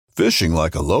Fishing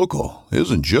like a local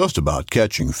isn't just about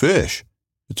catching fish.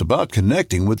 It's about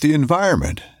connecting with the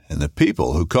environment and the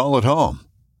people who call it home.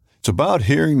 It's about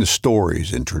hearing the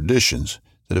stories and traditions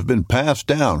that have been passed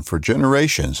down for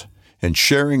generations and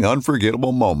sharing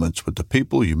unforgettable moments with the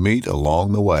people you meet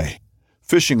along the way.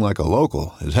 Fishing like a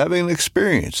local is having an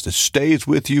experience that stays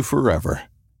with you forever.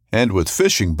 And with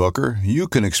Fishing Booker, you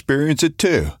can experience it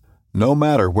too, no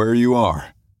matter where you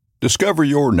are. Discover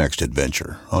your next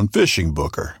adventure on Fishing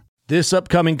Booker. This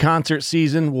upcoming concert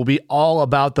season will be all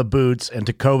about the boots, and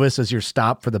Tecovas is your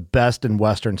stop for the best in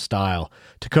Western style.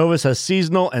 Tecovas has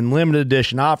seasonal and limited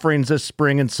edition offerings this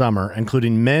spring and summer,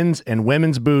 including men's and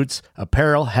women's boots,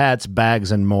 apparel, hats,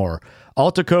 bags, and more.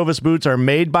 All Tecovas boots are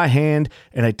made by hand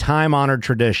in a time-honored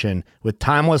tradition with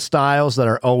timeless styles that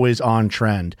are always on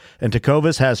trend. And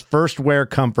Tecovas has first wear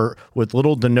comfort with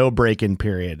little to no break-in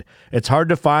period. It's hard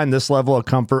to find this level of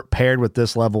comfort paired with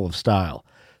this level of style.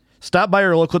 Stop by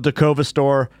your local Tecovas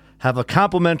store, have a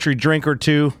complimentary drink or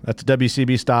two, that's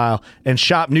WCB style, and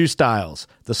shop new styles.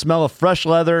 The smell of fresh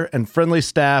leather and friendly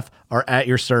staff are at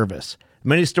your service.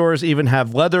 Many stores even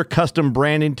have leather custom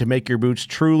branding to make your boots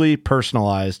truly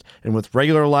personalized. And with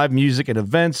regular live music and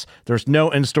events, there's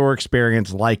no in-store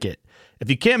experience like it.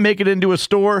 If you can't make it into a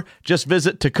store, just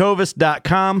visit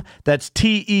tecovas.com. That's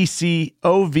TECOVAS.com.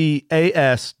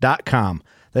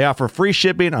 They offer free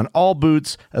shipping on all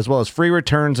boots, as well as free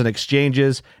returns and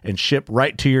exchanges, and ship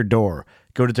right to your door.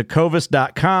 Go to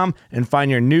tecovas.com and find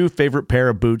your new favorite pair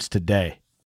of boots today.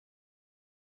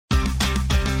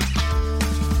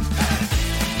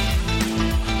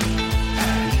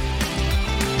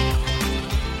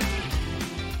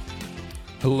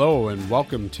 Hello and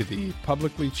welcome to the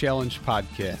Publicly Challenged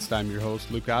Podcast. I'm your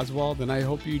host, Luke Oswald, and I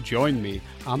hope you join me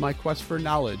on my quest for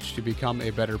knowledge to become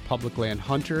a better public land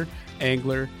hunter,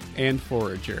 angler, and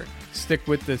forager. Stick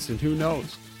with this and who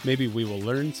knows, maybe we will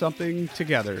learn something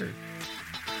together.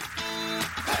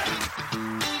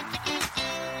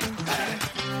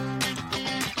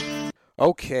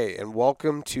 Okay, and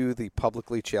welcome to the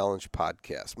Publicly Challenged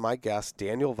Podcast. My guest,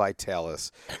 Daniel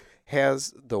Vitalis,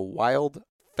 has the Wild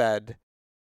Fed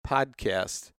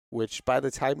podcast, which by the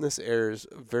time this airs,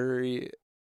 very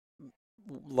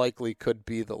likely could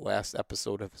be the last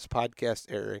episode of his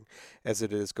podcast airing, as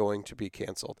it is going to be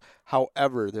canceled.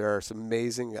 However, there are some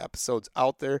amazing episodes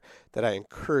out there that I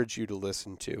encourage you to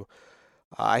listen to.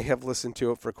 I have listened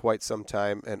to it for quite some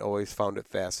time and always found it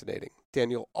fascinating.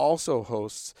 Daniel also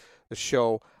hosts a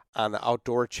show on the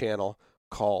Outdoor Channel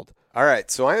called... All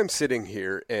right, so I am sitting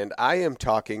here, and I am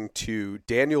talking to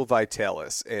Daniel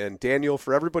Vitalis. And Daniel,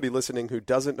 for everybody listening who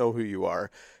doesn't know who you are,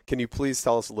 can you please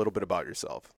tell us a little bit about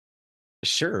yourself?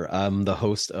 Sure. I'm the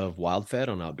host of Wild Fed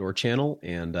on Outdoor Channel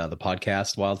and the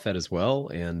podcast Wild Fed as well.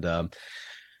 And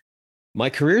my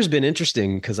career's been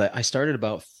interesting because I started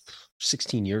about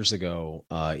 16 years ago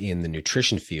in the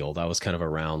nutrition field. I was kind of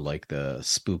around like the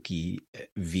spooky,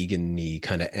 vegan-y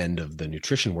kind of end of the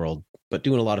nutrition world, but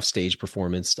doing a lot of stage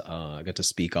performance. I got to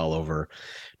speak all over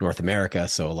North America,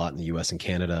 so a lot in the US and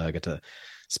Canada. I got to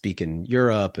speak in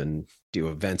Europe and do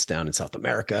events down in South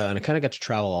America, and I kind of got to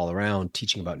travel all around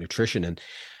teaching about nutrition. And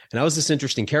I was this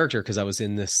interesting character because I was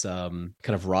in this kind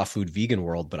of raw food vegan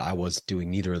world, but I was doing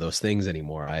neither of those things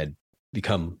anymore. I had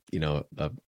become, a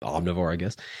omnivore, I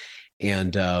guess.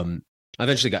 And I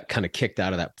eventually got kind of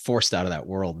forced out of that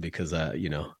world because, I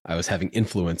was having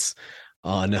influence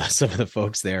on some of the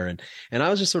folks there. And I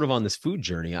was just sort of on this food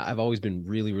journey. I've always been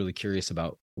really, really curious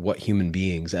about what human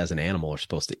beings as an animal are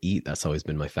supposed to eat. That's always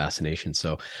been my fascination.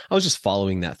 So I was just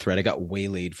following that thread. I got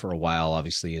waylaid for a while,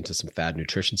 obviously, into some fad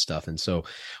nutrition stuff. And so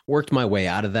worked my way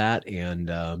out of that and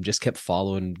just kept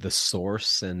following the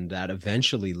source. And that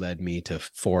eventually led me to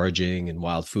foraging and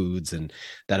wild foods. And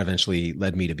that eventually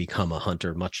led me to become a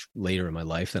hunter much later in my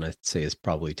life than I'd say is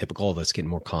probably typical. That's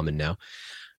getting more common now.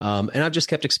 And I've just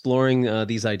kept exploring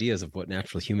these ideas of what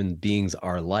natural human beings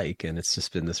are like. And it's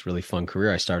just been this really fun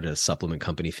career. I started a supplement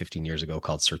company 15 years ago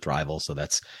called Surthrival. So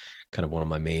that's kind of one of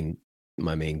my main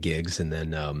gigs. And then,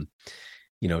 done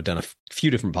a few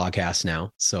different podcasts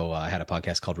now. So I had a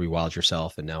podcast called Rewild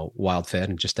Yourself and now Wild Fed,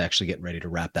 and just actually getting ready to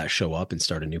wrap that show up and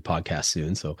start a new podcast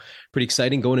soon. So pretty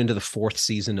exciting, going into the 4th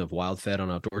season of Wild Fed on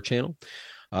Outdoor Channel.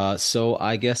 So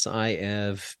I guess I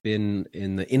have been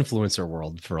in the influencer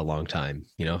world for a long time,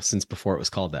 since before it was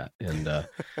called that. And,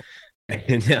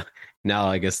 and now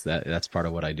I guess that's part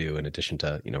of what I do in addition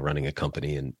to, running a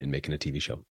company and making a TV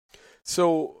show.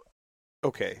 So,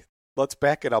 okay, let's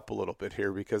back it up a little bit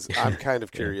here because I'm kind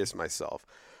of curious myself.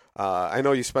 I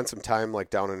know you spent some time like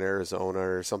down in Arizona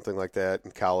or something like that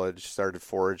in college, started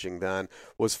foraging then.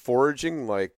 Was foraging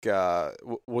like,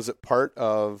 was it part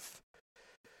of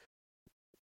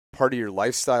part of your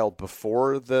lifestyle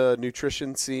before the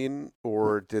nutrition scene,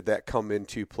 or did that come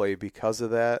into play because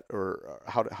of that, or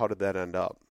how did that end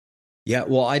up? Yeah,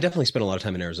 well, I definitely spent a lot of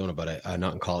time in Arizona, but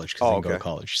not in college because I didn't go to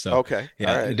college. So okay,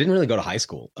 yeah, I didn't really go to high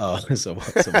school so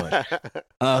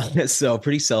much. So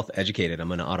pretty self-educated.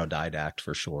 I'm an autodidact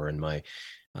for sure, and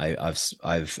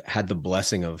I've had the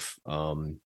blessing of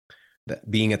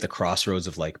being at the crossroads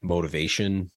of like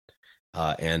motivation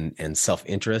and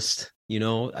self-interest.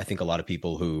 I think a lot of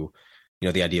people who,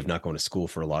 the idea of not going to school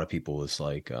for a lot of people is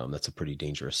like that's a pretty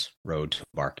dangerous road to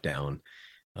embark down.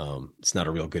 It's not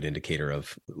a real good indicator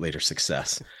of later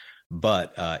success.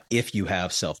 But if you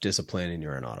have self-discipline and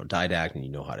you're an autodidact and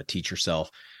you know how to teach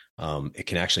yourself, it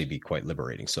can actually be quite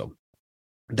liberating. So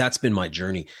that's been my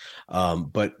journey.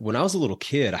 But when I was a little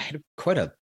kid, I had quite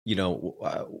a,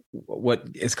 what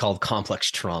is called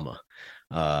complex trauma,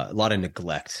 a lot of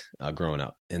neglect growing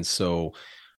up. And so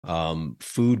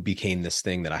food became this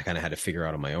thing that I kind of had to figure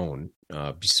out on my own,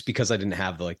 just because I didn't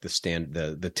have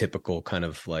the typical kind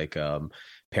of like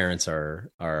parents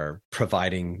are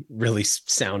providing really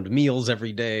sound meals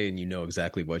every day, and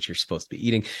exactly what you're supposed to be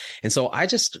eating. And so I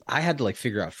had to like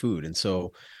figure out food. And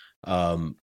so I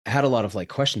had a lot of like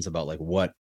questions about like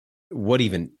what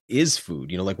even is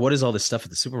food, like what is all this stuff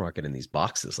at the supermarket in these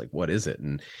boxes? Like, what is it?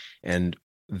 And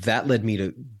that led me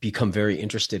to become very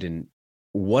interested in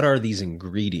what are these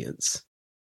ingredients?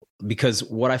 Because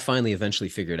what I finally eventually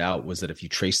figured out was that if you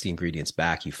trace the ingredients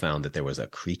back, you found that there was a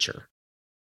creature.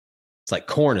 It's like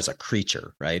corn is a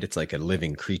creature, right? It's like a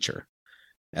living creature,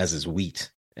 as is wheat,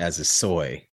 as is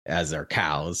soy, as are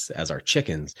cows, as are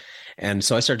chickens. And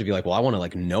so I started to be like, well, I want to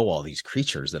like know all these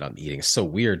creatures that I'm eating. It's so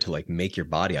weird to like make your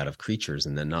body out of creatures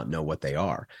and then not know what they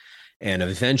are. And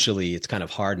eventually it's kind of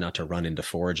hard not to run into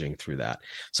foraging through that.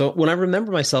 So when I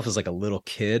remember myself as like a little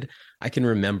kid, I can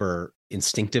remember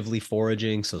instinctively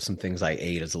foraging. So some things I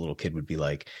ate as a little kid would be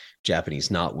like Japanese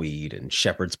knotweed and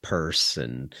shepherd's purse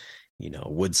and,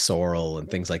 wood sorrel and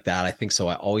things like that. I think so.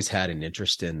 I always had an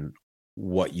interest in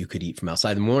what you could eat from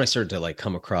outside. And when I started to like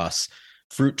come across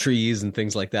fruit trees and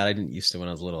things like that, I didn't used to when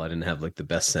I was little, I didn't have like the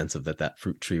best sense of that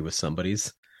fruit tree was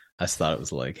somebody's. I just thought it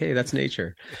was like, hey, that's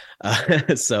nature. But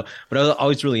I was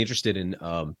always really interested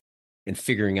in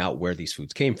figuring out where these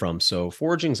foods came from. So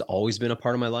foraging's always been a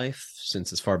part of my life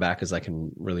since as far back as I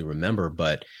can really remember.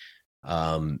 But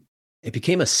it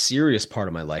became a serious part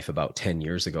of my life about 10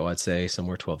 years ago, I'd say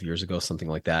somewhere 12 years ago, something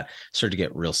like that. Started to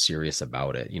get real serious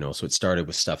about it. So it started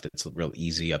with stuff that's real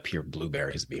easy up here.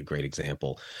 Blueberries would be a great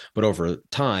example. But over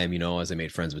time, as I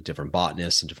made friends with different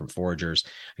botanists and different foragers,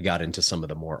 I got into some of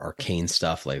the more arcane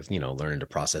stuff, like, learning to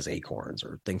process acorns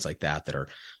or things like that that are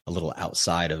a little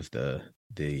outside of the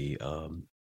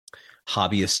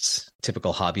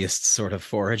typical hobbyists sort of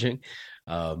foraging.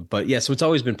 But yeah, so it's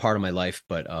always been part of my life,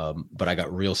 but I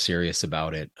got real serious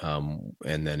about it.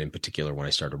 And then in particular, when I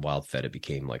started WildFed, it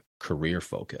became like career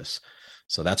focus.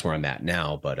 So that's where I'm at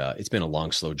now, but it's been a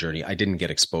long, slow journey. I didn't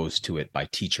get exposed to it by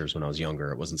teachers when I was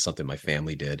younger. It wasn't something my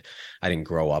family did. I didn't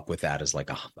grow up with that as like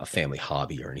a family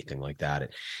hobby or anything like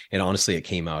that. And honestly, it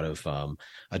came out of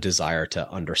a desire to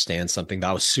understand something that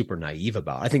I was super naive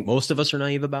about. I think most of us are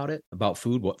naive about it, about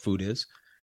food, what food is.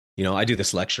 I do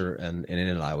this lecture and in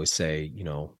it, I always say,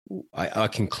 I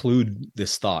conclude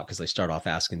this thought because I start off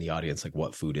asking the audience like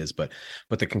what food is, but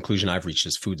the conclusion I've reached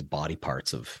is food's body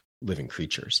parts of living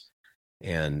creatures.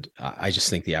 And I just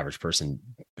think the average person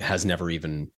has never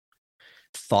even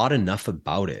thought enough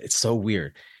about it. It's so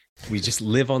weird. We just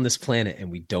live on this planet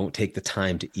and we don't take the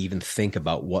time to even think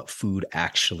about what food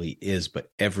actually is. But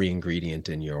every ingredient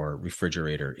in your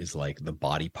refrigerator is like the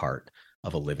body part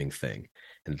of a living thing.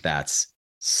 And that's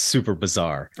super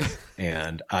bizarre.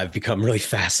 And I've become really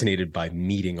fascinated by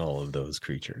meeting all of those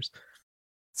creatures.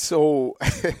 So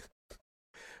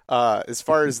as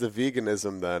far as the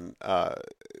veganism then,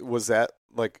 was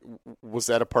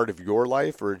that a part of your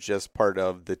life or just part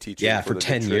of the teaching? Yeah, for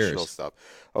 10 years. Stuff?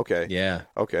 Okay. Yeah.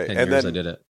 Okay. 10 and years then I did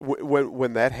it.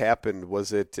 When that happened,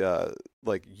 was it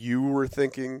like you were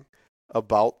thinking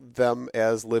about them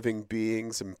as living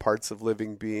beings and parts of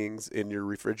living beings in your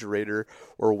refrigerator,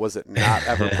 or was it not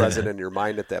ever present in your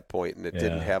mind at that point and it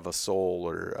didn't have a soul,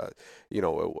 or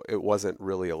it wasn't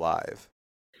really alive?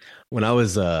 When I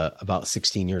was about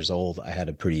 16 years old, I had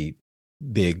a pretty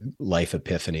big life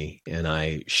epiphany, and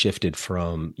I shifted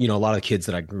from, a lot of the kids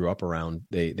that I grew up around,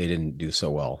 they didn't do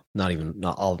so well. They're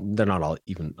not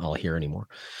all here anymore.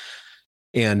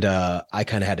 And I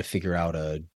kind of had to figure out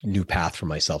a new path for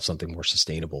myself, something more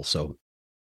sustainable. So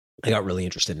I got really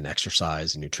interested in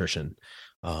exercise and nutrition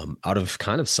out of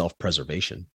kind of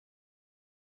self-preservation.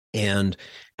 And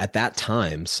at that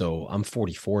time, so I'm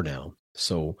 44 now.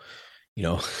 So,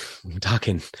 I'm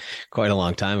talking quite a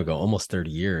long time ago, almost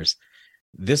 30 years.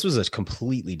 This was a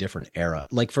completely different era.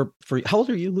 Like for how old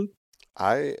are you, Luke?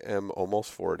 I am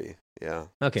almost 40. Yeah.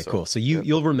 Okay, cool. So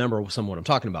you'll remember some of what I'm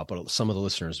talking about, but some of the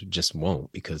listeners just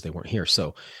won't because they weren't here.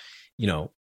 So,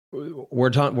 we're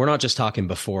not just talking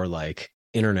before like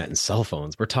internet and cell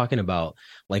phones. We're talking about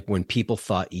like when people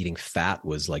thought eating fat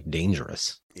was like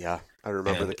dangerous. Yeah. I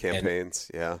remember the campaigns.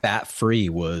 Yeah. Fat free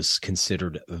was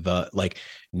considered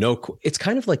it's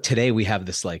kind of like today we have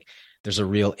this like, there's a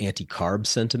real anti-carb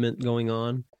sentiment going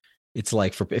on. It's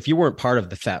like if you weren't part of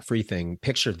the fat free thing,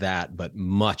 picture that, but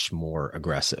much more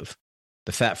aggressive.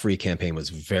 The fat free campaign was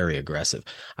very aggressive.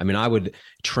 I mean, I would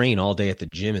train all day at the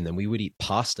gym and then we would eat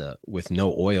pasta with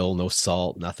no oil, no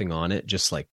salt, nothing on it,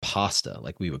 just like pasta.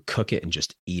 Like we would cook it and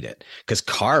just eat it because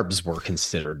carbs were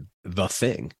considered the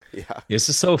thing. Yeah. This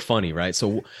is so funny, right?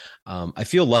 So I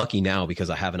feel lucky now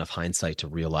because I have enough hindsight to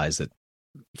realize that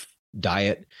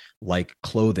diet, like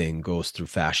clothing, goes through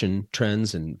fashion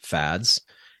trends and fads.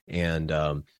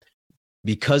 And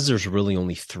because there's really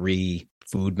only 3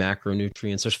 food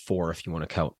macronutrients, there's 4 if you want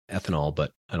to count ethanol,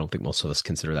 but I don't think most of us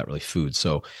consider that really food.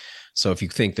 So if you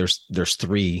think there's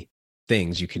 3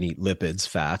 things, you can eat lipids,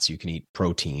 fats, you can eat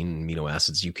protein, amino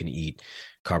acids, you can eat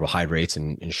carbohydrates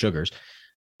and sugars.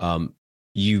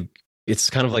 It's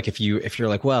kind of like if you're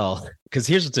like, well, because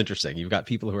here's what's interesting. You've got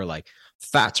people who are like,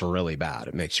 fats are really bad.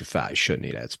 It makes you fat. You shouldn't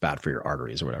eat it. It's bad for your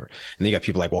arteries or whatever. And then you got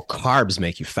people like, well, carbs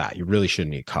make you fat. You really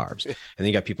shouldn't eat carbs. And then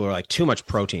you got people who are like, too much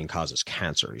protein causes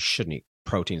cancer. You shouldn't eat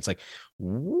protein. It's like,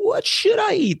 what should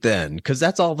I eat then? Because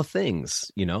that's all the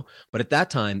things, But at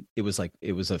that time, it was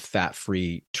a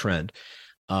fat-free trend.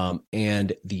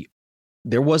 And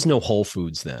there was no Whole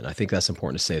Foods then. I think that's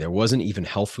important to say. There wasn't even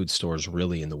health food stores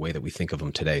really in the way that we think of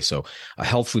them today. So a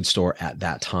health food store at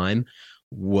that time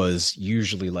was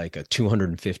usually like a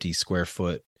 250 square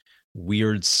foot,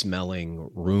 weird smelling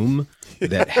room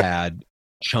that had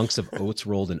chunks of oats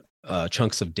rolled in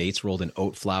chunks of dates rolled in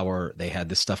oat flour. They had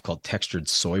this stuff called textured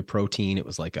soy protein. It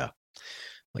was like a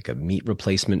meat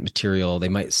replacement material. They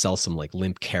might sell some like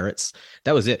limp carrots.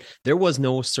 That was it. There was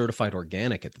no certified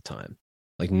organic at the time.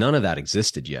 Like none of that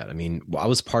existed yet. I mean, I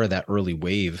was part of that early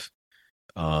wave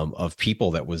of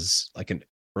people that was like an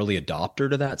early adopter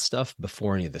to that stuff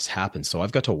before any of this happened. So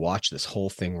I've got to watch this whole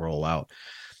thing roll out.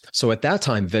 So at that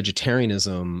time,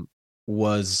 vegetarianism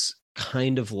was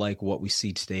kind of like what we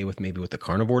see today with the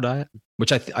carnivore diet,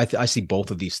 which I see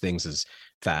both of these things as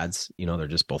fads. They're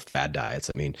just both fad diets.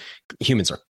 I mean,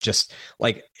 humans are just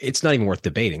like, it's not even worth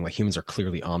debating. Like humans are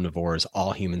clearly omnivores.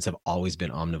 All humans have always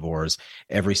been omnivores.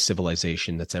 Every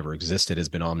civilization that's ever existed has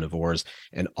been omnivores,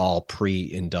 and all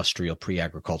pre-industrial,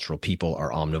 pre-agricultural people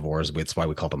are omnivores. That's why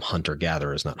we call them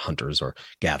hunter-gatherers, not hunters or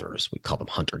gatherers. We call them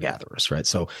hunter-gatherers, right?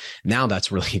 So now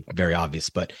that's really very obvious,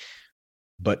 but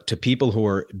to people who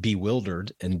are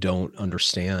bewildered and don't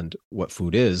understand what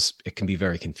food is, it can be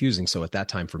very confusing. So at that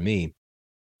time for me,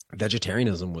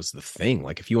 vegetarianism was the thing.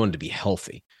 Like if you wanted to be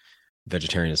healthy,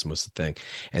 vegetarianism was the thing.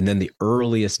 And then the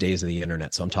earliest days of the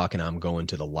internet. So I'm going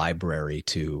to the library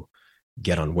to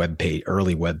get on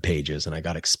early web pages. And I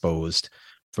got exposed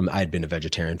I had been a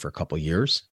vegetarian for a couple of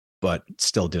years, but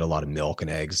still did a lot of milk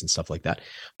and eggs and stuff like that.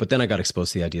 But then I got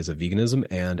exposed to the ideas of veganism.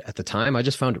 And at the time, I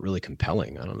just found it really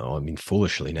compelling. I don't know. I mean,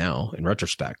 foolishly now in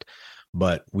retrospect,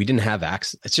 but we didn't have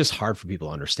access. It's just hard for people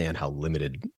to understand how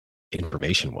limited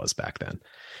information was back then.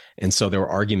 And so there were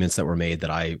arguments that were made that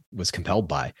I was compelled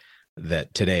by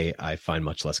that today I find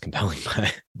much less compelling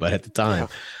by. But at the time,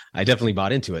 I definitely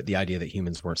bought into it. The idea that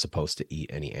humans weren't supposed to eat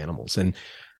any animals. And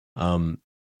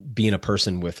being a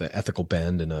person with an ethical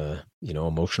bend and a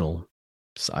emotional,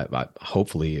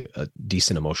 hopefully a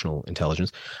decent emotional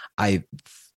intelligence, I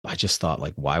just thought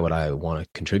like, why would I want to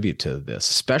contribute to this?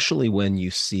 Especially when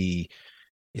you see,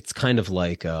 it's kind of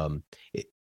like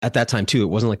at that time too, it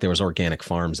wasn't like there was organic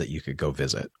farms that you could go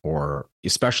visit, or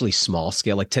especially small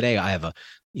scale. Like today, I have a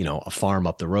farm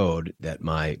up the road that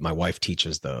my wife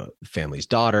teaches the family's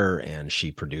daughter, and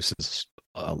she produces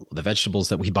the vegetables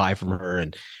that we buy from her,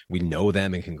 and we know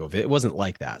them and can go visit. It wasn't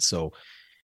like that. So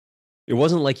it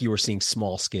wasn't like you were seeing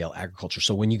small scale agriculture.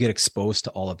 So when you get exposed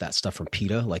to all of that stuff from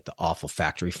PETA, like the awful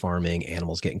factory farming,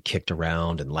 animals getting kicked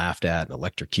around and laughed at and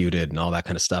electrocuted and all that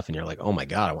kind of stuff, and you're like, oh my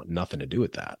God, I want nothing to do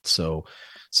with that. So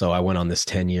I went on this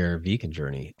 10-year vegan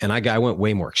journey, and I went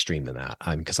way more extreme than that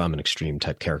because I'm an extreme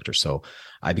type character. So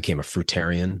I became a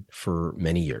fruitarian for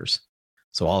many years.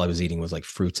 So all I was eating was like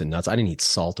fruits and nuts. I didn't eat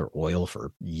salt or oil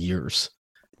for years,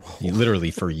 literally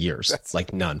for years,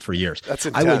 like none for years. That's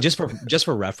intense. I would just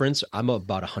for reference, I'm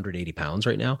about 180 pounds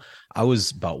right now. I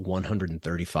was about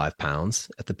 135 pounds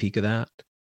at the peak of that.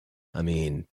 I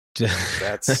mean,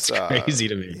 That's crazy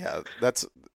to me. Yeah,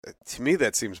 to me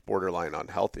that seems borderline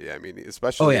unhealthy. I mean,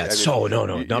 especially. Oh yeah, I mean, no,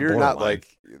 not you're borderline. not like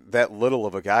that little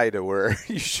of a guy to where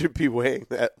you should be weighing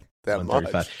that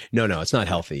much. No, it's not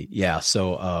healthy. Yeah.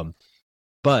 So,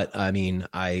 but I mean,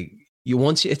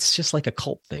 it's just like a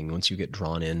cult thing once you get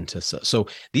drawn into so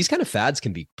these kind of fads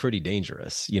can be pretty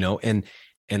dangerous, and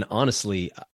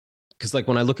honestly, because like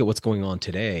when I look at what's going on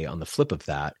today on the flip of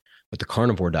that with the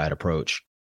carnivore diet approach,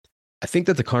 I think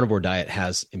that the carnivore diet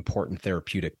has important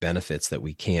therapeutic benefits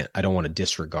that I don't want to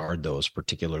disregard those,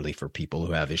 particularly for people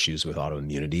who have issues with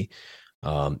autoimmunity.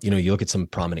 You look at some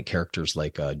prominent characters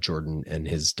like Jordan and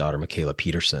his daughter, Michaela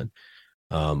Peterson,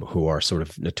 who are sort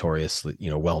of notoriously,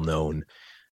 well-known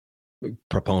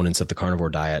proponents of the carnivore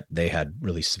diet. They had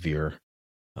really severe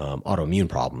autoimmune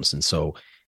problems. And so,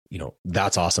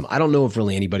 that's awesome. I don't know if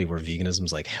really anybody where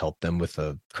veganism's like helped them with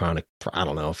a chronic, I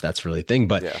don't know if that's really a thing,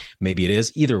 but maybe it is.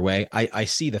 Either way, I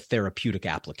see the therapeutic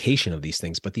application of these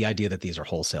things, but the idea that these are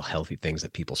wholesale healthy things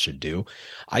that people should do,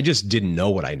 I just didn't know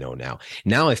what I know now.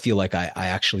 Now I feel like I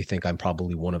actually think I'm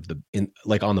probably one of the,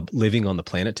 living on the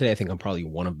planet today, I think I'm probably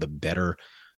one of the better,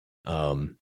 I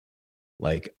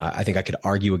think I could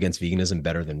argue against veganism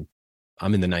better than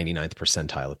I'm in the 99th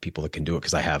percentile of people that can do it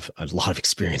because I have a lot of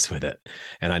experience with it.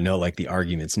 And I know like the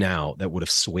arguments now that would have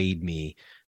swayed me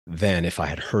then if I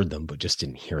had heard them, but just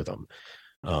didn't hear them.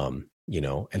 And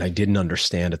I didn't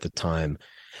understand at the time,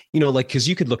 cause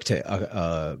you could look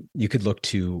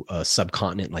to a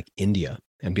subcontinent like India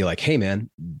and be like, hey man,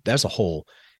 there's a whole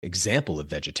example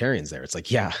of vegetarians there. It's like,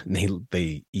 yeah,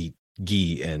 they eat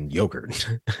ghee and yogurt,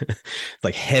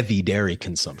 like heavy dairy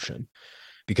consumption,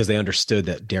 because they understood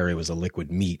that dairy was a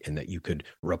liquid meat and that you could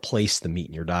replace the meat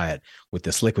in your diet with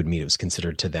this liquid meat. It was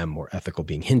considered to them more ethical,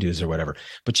 being Hindus or whatever.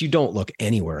 But you don't look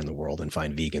anywhere in the world and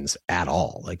find vegans at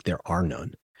all. Like there are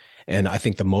none. And I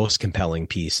think the most compelling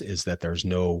piece is that there's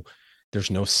no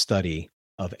study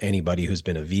of anybody who's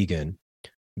been a vegan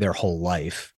their whole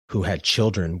life, who had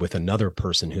children with another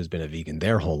person who's been a vegan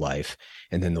their whole life.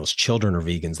 And then those children are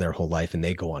vegans their whole life and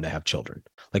they go on to have children.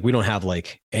 Like we don't have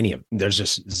there's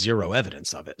just zero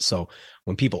evidence of it. So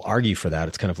when people argue for that,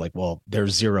 it's kind of like, well,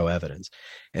 there's zero evidence.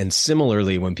 And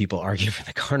similarly, when people argue for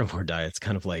the carnivore diet, it's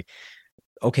kind of like,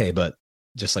 okay, but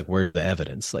just like where's the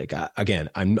evidence? Like, again,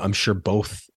 I'm sure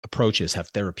both approaches have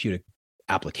therapeutic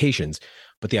applications,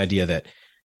 but the idea that,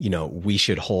 we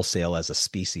should wholesale as a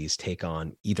species take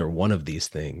on either one of these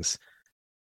things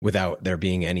without there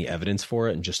being any evidence for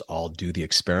it and just all do the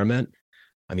experiment.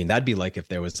 I mean, that'd be like if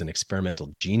there was an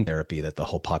experimental gene therapy that the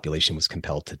whole population was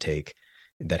compelled to take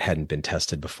that hadn't been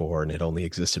tested before and it only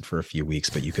existed for a few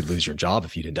weeks, but you could lose your job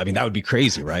if you didn't. I mean, that would be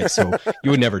crazy, right? So you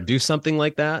would never do something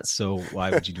like that. So why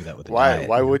would you do that with a diet?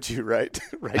 Why would you, right?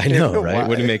 I know, right? It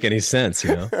wouldn't make any sense,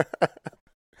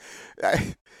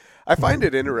 I find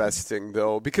it interesting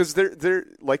though, because there,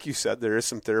 like you said, there is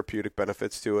some therapeutic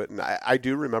benefits to it. And I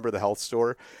do remember the health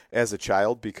store as a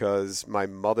child because my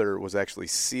mother was actually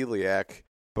celiac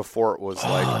before it was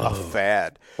like a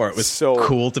fad. Or it was so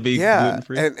cool to be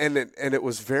gluten-free. And it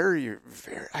was very,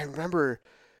 very, I remember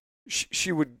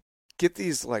she would get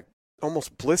these like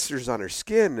almost blisters on her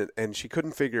skin and she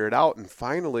couldn't figure it out. And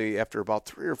finally, after about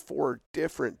 3 or 4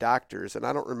 different doctors, and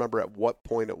I don't remember at what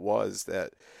point it was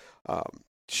that,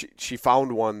 she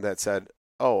found one that said,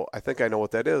 oh, I think I know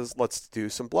what that is. Let's do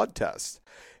some blood tests.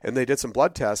 And they did some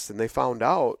blood tests and they found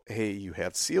out, hey, you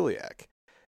have celiac.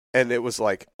 And it was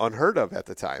like unheard of at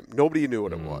the time. Nobody knew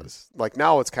what it was. Like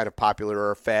now it's kind of popular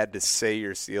or a fad to say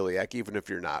you're celiac, even if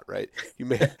you're not, right? You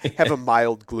may have a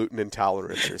mild gluten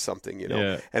intolerance or something,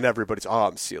 and everybody's, oh,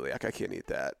 I'm celiac. I can't eat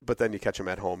that. But then you catch them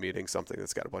at home eating something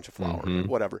that's got a bunch of flour or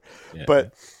whatever. Yeah.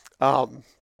 But,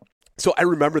 so I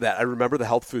remember that. I remember the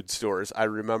health food stores. I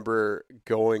remember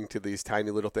going to these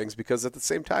tiny little things because at the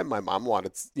same time, my mom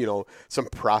wanted, some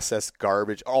processed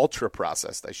garbage, ultra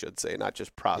processed, I should say, not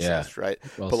just processed, right?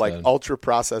 Well but like ultra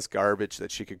processed garbage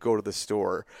that she could go to the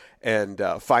store and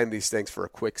find these things for a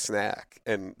quick snack.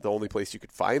 And the only place you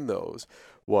could find those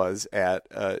was at,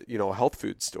 a health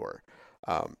food store.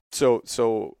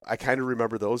 So I kind of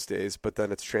remember those days, but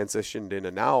then it's transitioned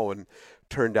into now and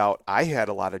turned out I had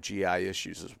a lot of GI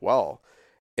issues as well.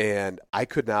 And I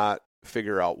could not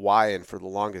figure out why. And for the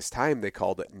longest time, they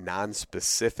called it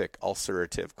non-specific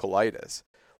ulcerative colitis.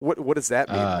 What does that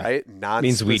mean, right?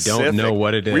 Non-specific. Means we don't know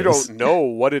what it is. We don't know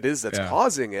what it is that's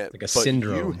causing it. Like a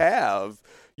syndrome.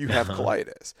 You have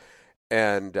colitis.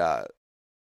 And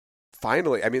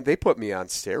finally, I mean, they put me on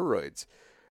steroids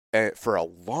for a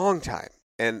long time.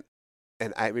 And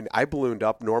I mean, I ballooned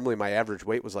up. Normally, my average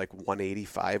weight was like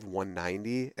 185,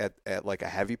 190 at like a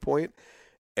heavy point.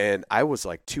 and I was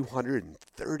like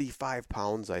 235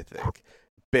 pounds, I think.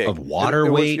 Big. Of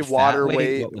water weight, water fat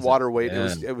weight, water weight.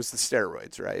 Yeah. It was the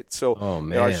steroids, right? So Oh,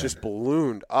 man. I was just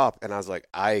ballooned up, and I was like,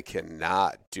 I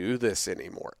cannot do this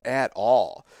anymore at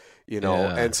all,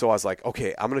 Yeah. And so I was like,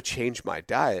 okay, I'm going to change my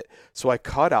diet. So I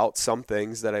cut out some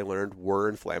things that I learned were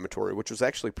inflammatory, which was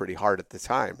actually pretty hard at the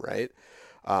time, right?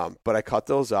 But I cut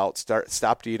those out,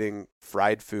 stopped eating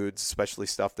fried foods, especially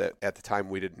stuff that at the time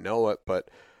we didn't know it, but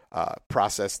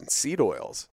processed and seed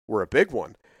oils were a big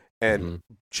one. And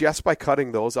just by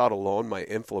cutting those out alone, my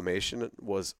inflammation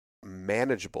was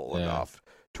manageable enough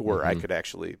to where I could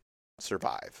actually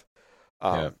survive.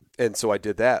 And so I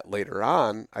did that. Later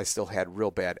on, I still had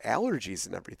real bad allergies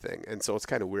and everything. And so it's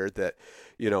kind of weird that,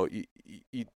 you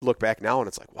look back now and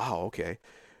it's like, wow, okay.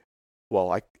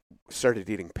 Well, I started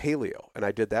eating paleo, and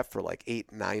I did that for like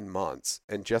 8-9 months.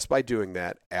 And just by doing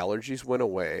that, allergies went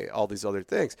away, all these other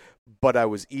things. But I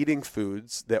was eating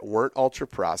foods that weren't ultra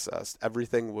processed.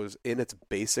 Everything was in its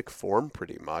basic form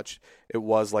pretty much. It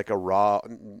was like a raw,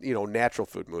 natural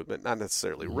food movement, not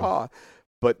necessarily raw.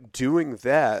 But doing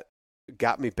that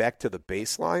got me back to the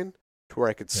baseline to where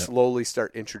I could slowly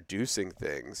start introducing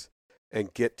things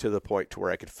and get to the point to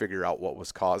where I could figure out what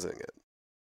was causing it.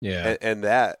 Yeah. And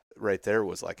that right there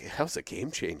was like, that was a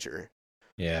game changer.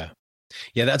 Yeah.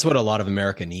 Yeah. That's what a lot of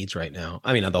America needs right now.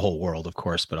 I mean, not the whole world, of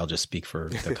course, but I'll just speak for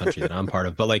the country that I'm part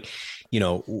of. But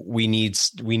we need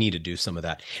to do some of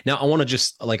that. Now, I want to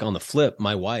just on the flip,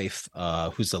 my wife,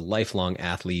 who's a lifelong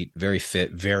athlete, very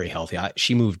fit, very healthy.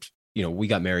 She moved, we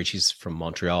got married. She's from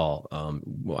Montreal.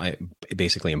 I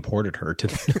basically imported her to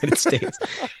the United States.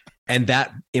 And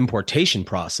that importation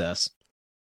process,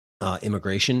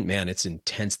 immigration, man, it's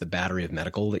intense, the battery of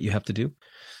medical that you have to do.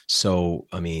 So,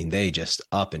 I mean, they just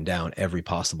up and down every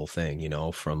possible thing,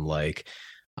 from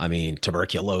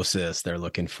tuberculosis, they're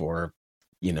looking for,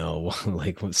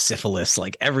 syphilis,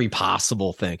 like every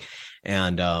possible thing.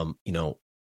 And,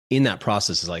 in that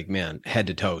process is like, man, head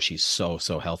to toe, she's so,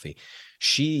 so healthy.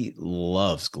 She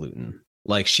loves gluten.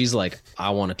 Like, she's like,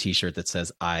 I want a t-shirt that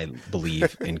says, I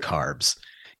believe in carbs.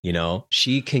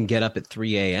 She can get up at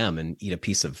 3 a.m. and eat a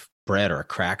piece of bread or a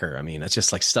cracker. I mean, it's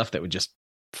just like stuff that would just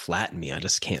flatten me. I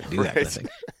just can't do that kind of thing.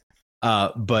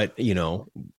 But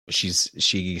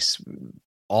she's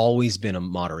always been a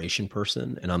moderation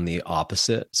person, and I'm the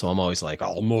opposite. So I'm always like,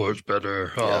 oh, more is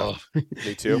better. Oh,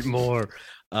 me too. Eat more.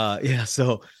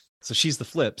 So she's the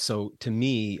flip. So to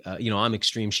me, I'm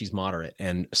extreme, she's moderate.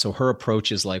 And so her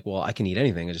approach is like, well, I can eat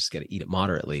anything. I just got to eat it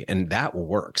moderately. And that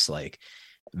works like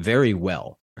very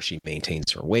well. She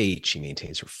maintains her weight, she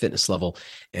maintains her fitness level.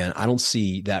 And I don't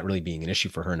see that really being an issue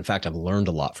for her. And in fact, I've learned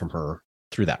a lot from her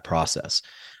through that process.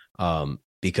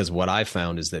 Because what I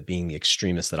found is that being the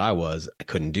extremist that I was, I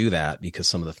couldn't do that because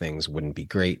some of the things wouldn't be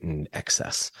great in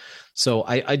excess. So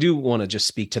I do want to just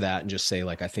speak to that and just say,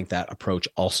 I think that approach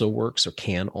also works or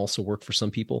can also work for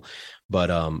some people. But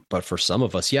for some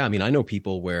of us, I mean, I know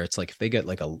people where it's like, if they get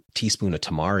like a teaspoon of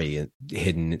tamari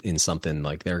hidden in something,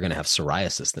 like they're going to have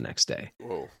psoriasis the next day.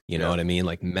 Whoa. You know what I mean?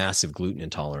 Like massive gluten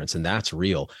intolerance, and that's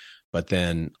real. But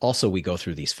then also we go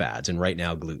through these fads, and right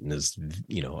now gluten is,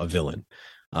 a villain.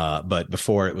 But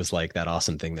before it was like that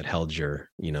awesome thing that held your,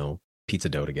 pizza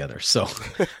dough together. So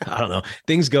I don't know,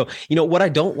 things go, what I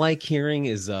don't like hearing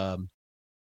is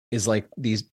like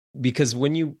these, because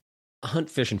when you hunt,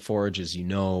 fish, and forages,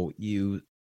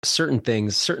 certain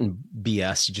things, certain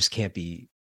BS, you just can't be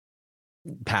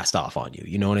passed off on you.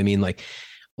 You know what I mean? Like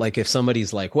if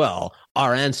somebody's like, well,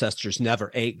 our ancestors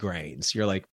never ate grains, you're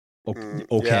like,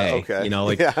 okay.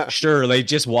 Sure. They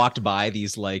just walked by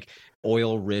these like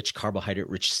oil rich, carbohydrate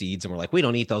rich seeds, and we're like, we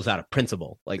don't eat those out of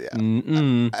principle. Like,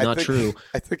 not true.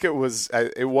 I think it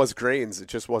was grains. It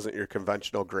just wasn't your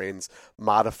conventional grains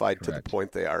modified to the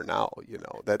point they are now.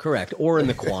 That correct, or in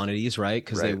the quantities, right?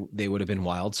 Because they would have been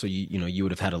wild, so you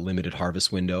would have had a limited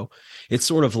harvest window. It's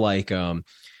sort of like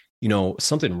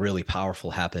something really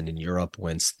powerful happened in Europe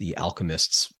once the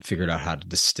alchemists figured out how to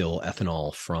distill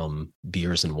ethanol from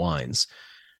beers and wines.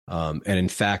 And in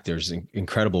fact, there's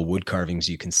incredible wood carvings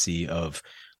you can see of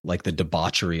like the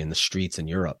debauchery in the streets in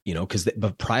Europe,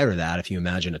 but prior to that, if you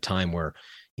imagine a time where,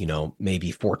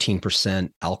 maybe 14%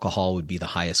 alcohol would be the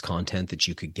highest content that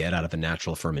you could get out of a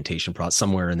natural fermentation process,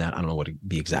 somewhere in that, I don't know what it'd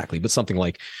be exactly, but something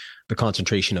like the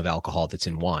concentration of alcohol that's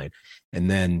in wine.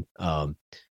 And then,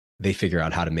 they figure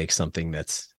out how to make something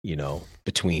that's,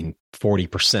 between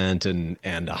 40%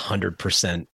 and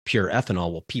 100% pure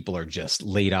ethanol. Well, people are just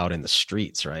laid out in the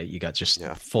streets, right? You got just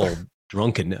full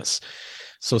drunkenness.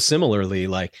 So similarly,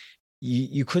 like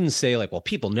you couldn't say like, well,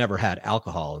 people never had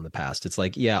alcohol in the past. It's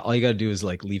like, yeah, all you got to do is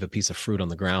like leave a piece of fruit on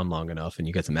the ground long enough and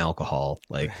you get some alcohol.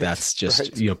 Like that's just,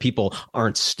 Right. People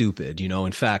aren't stupid,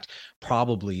 in fact,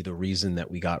 probably the reason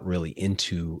that we got really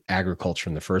into agriculture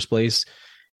in the first place,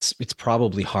 it's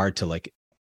probably hard to like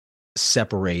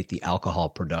separate the alcohol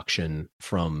production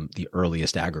from the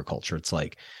earliest agriculture. It's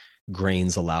like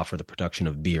grains allow for the production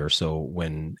of beer. So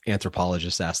when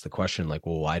anthropologists ask the question, like,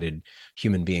 well, why did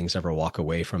human beings ever walk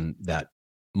away from that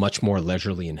much more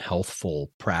leisurely and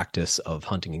healthful practice of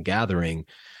hunting and gathering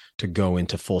to go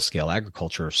into full-scale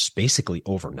agriculture basically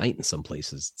overnight in some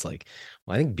places? It's like,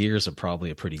 well, I think beers are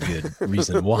probably a pretty good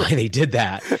reason why they did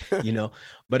that,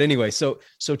 But anyway, so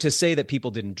to say that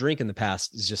people didn't drink in the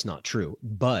past is just not true.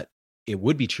 But it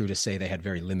would be true to say they had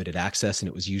very limited access and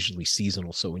it was usually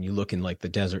seasonal. So when you look in like the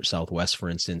desert Southwest, for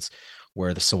instance,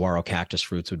 where the saguaro cactus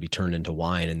fruits would be turned into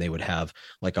wine and they would have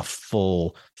like a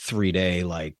full 3-day,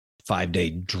 like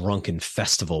 5-day drunken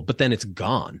festival, but then it's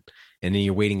gone. And then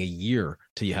you're waiting a year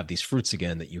till you have these fruits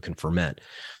again that you can ferment.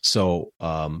 So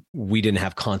we didn't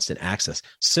have constant access.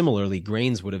 Similarly,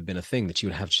 grains would have been a thing that you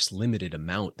would have just limited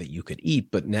amount that you could eat.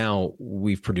 But now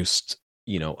we've produced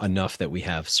enough that we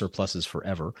have surpluses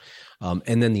forever.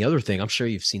 And then the other thing, I'm sure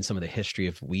you've seen some of the history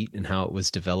of wheat and how it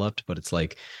was developed, but it's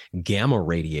like gamma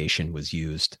radiation was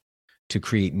used to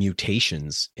create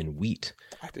mutations in wheat,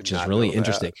 which is really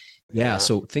interesting. Yeah.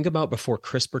 So think about before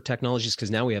CRISPR technologies,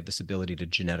 because now we have this ability to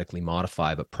genetically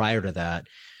modify. But prior to that,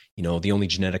 the only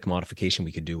genetic modification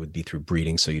we could do would be through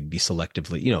breeding. So you'd be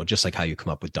selectively, just like how you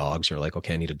come up with dogs. You're like,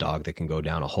 okay, I need a dog that can go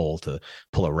down a hole to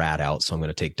pull a rat out. So I'm going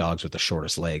to take dogs with the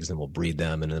shortest legs and we'll breed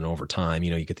them. And then over time,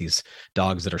 you get these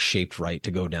dogs that are shaped right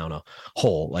to go down a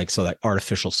hole, like, so that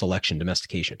artificial selection,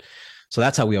 domestication. So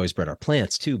that's how we always bred our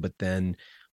plants too. But then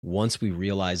once we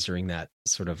realized during that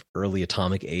sort of early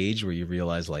atomic age where you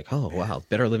realize like, oh, wow,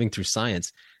 better living through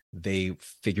science, they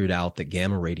figured out that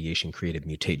gamma radiation created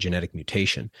genetic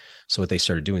mutation. So what they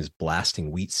started doing is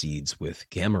blasting wheat seeds with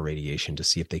gamma radiation to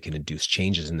see if they can induce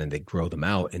changes, and then they grow them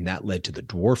out. And that led to the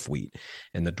dwarf wheat.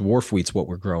 And the dwarf wheat's what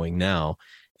we're growing now.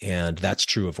 And that's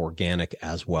true of organic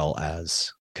as well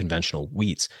as conventional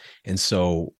wheats. And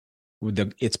so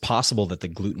it's possible that the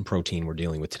gluten protein we're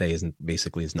dealing with today is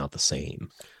not the same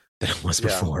than it was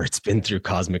before. It's been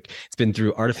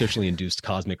through artificially induced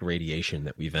cosmic radiation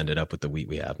that we've ended up with the wheat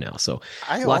we have now. So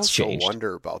I lots also changed.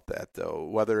 wonder about that though,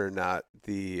 whether or not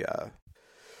the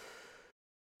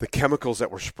chemicals that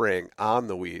we're spraying on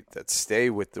the wheat that stay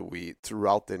with the wheat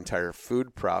throughout the entire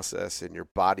food process, and your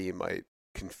body might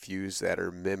confuse that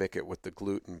or mimic it with the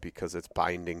gluten because it's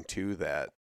binding to that,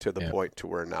 to the point to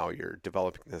where now you're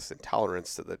developing this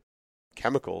intolerance to the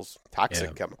chemicals,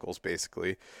 toxic chemicals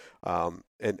basically,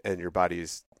 and your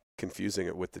body's confusing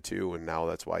it with the two, and now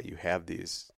that's why you have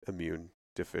these immune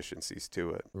deficiencies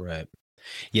to it. Right.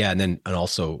 Yeah, and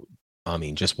also, I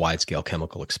mean, just wide scale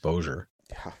chemical exposure.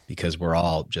 Yeah. Because we're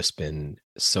all just been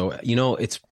so,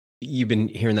 you've been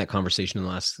hearing that conversation in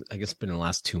the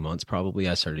last 2 months probably.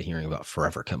 I started hearing about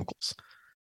forever chemicals.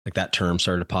 Like that term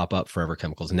started to pop up, forever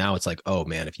chemicals. Now it's like, oh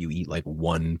man, if you eat like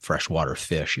one freshwater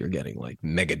fish, you're getting like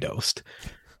mega dosed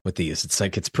with these. It's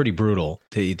like, it's pretty brutal.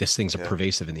 These things are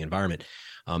pervasive in the environment.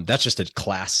 That's just a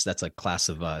class. That's a class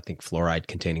of, I think, fluoride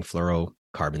containing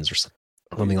fluorocarbons or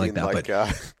something like that. Like,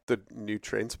 the new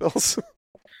train spills?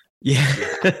 Yeah.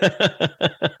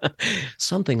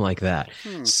 Something like that.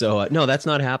 So no, that's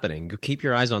not happening. Keep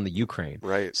your eyes on the Ukraine.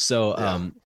 Right.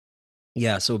 So,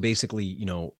 so basically,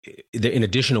 in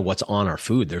addition to what's on our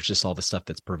food, there's just all the stuff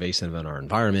that's pervasive in our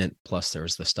environment. Plus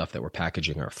there's the stuff that we're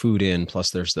packaging our food in. Plus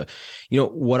there's the,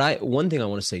 one thing I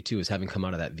want to say too, is having come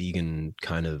out of that vegan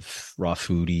kind of raw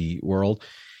foodie world,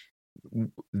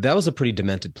 that was a pretty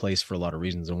demented place for a lot of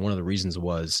reasons. And one of the reasons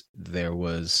was there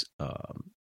was,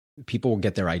 people will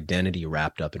get their identity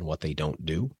wrapped up in what they don't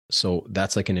do. So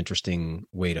that's like an interesting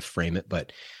way to frame it.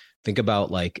 But think about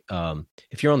like,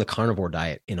 if you're on the carnivore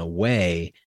diet, in a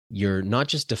way, you're not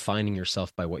just defining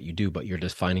yourself by what you do, but you're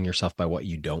defining yourself by what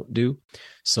you don't do.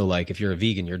 So like if you're a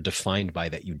vegan, you're defined by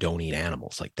that you don't eat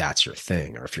animals. Like that's your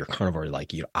thing. Or if you're a carnivore,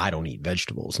 like I don't eat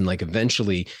vegetables. And like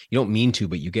eventually you don't mean to,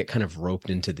 but you get kind of roped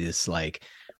into this like,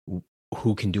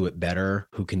 who can do it better,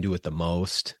 who can do it the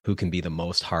most, who can be the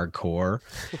most hardcore.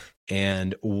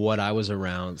 And what I was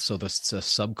around, so the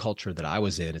subculture that I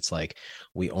was in, it's like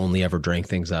we only ever drank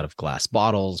things out of glass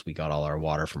bottles. We got all our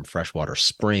water from freshwater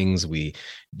springs. We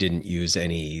didn't use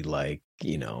any like,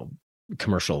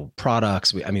 commercial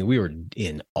products. We were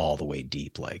in all the way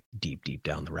deep, like deep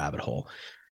down the rabbit hole.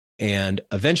 And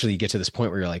eventually you get to this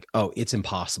point where you're like, oh, it's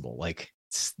impossible. Like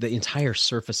the entire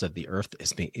surface of the earth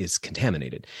is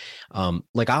contaminated.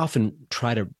 Like I often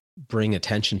try to bring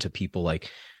attention to people. Like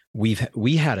we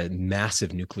had a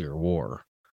massive nuclear war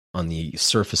on the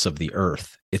surface of the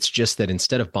earth. It's just that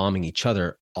instead of bombing each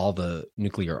other, all the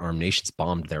nuclear armed nations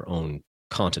bombed their own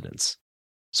continents.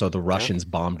 So the Russians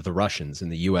bombed the Russians, and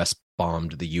the US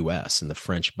bombed the US, and the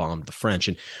French bombed the French.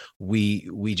 And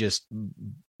we just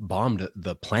bombed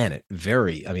the planet.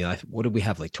 What did we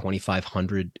have? Like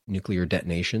 2,500 nuclear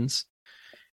detonations.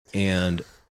 And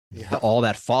all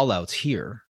that fallout's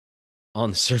here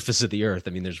on the surface of the earth.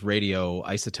 I mean, there's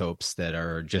radioisotopes that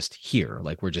are just here.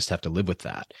 Like, we just have to live with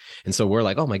that. And so we're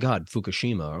like, oh my God,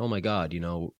 Fukushima, or oh my God,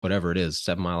 whatever it is,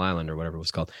 7 Mile Island or whatever it was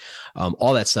called.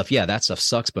 All that stuff. Yeah, that stuff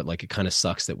sucks, but like, it kind of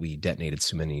sucks that we detonated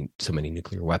so many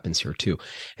nuclear weapons here too.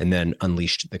 And then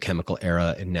unleashed the chemical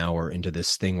era. And now we're into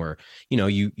this thing where,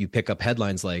 you pick up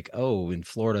headlines like, oh, in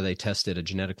Florida, they tested a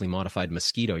genetically modified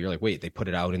mosquito. You're like, wait, they put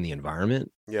it out in the environment?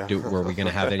 Yeah. Were we going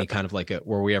to have any kind of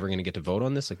were we ever going to get to vote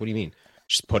on this? Like, what do you mean?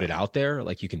 Just put it out there?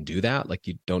 Like, you can do that? Like,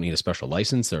 you don't need a special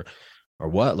license or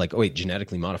what? Like, oh wait,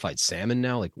 genetically modified salmon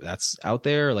now? Like, that's out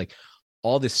there? Like,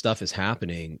 all this stuff is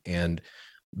happening, and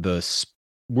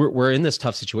we're in this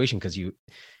tough situation because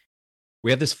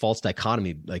we have this false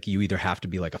dichotomy. Like, you either have to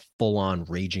be like a full-on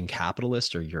raging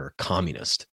capitalist or you're a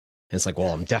communist. And it's like,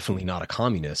 well, I'm definitely not a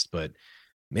communist, but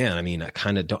man, I mean,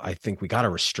 I think we got to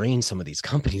restrain some of these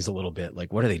companies a little bit.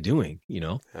 Like, what are they doing?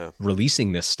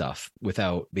 Releasing this stuff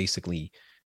without basically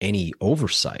any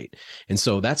oversight. And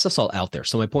so that's just all out there.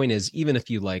 So my point is, even if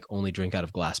you like only drink out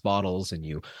of glass bottles and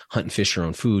you hunt and fish your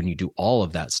own food and you do all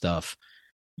of that stuff,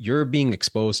 you're being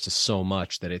exposed to so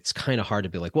much that it's kind of hard to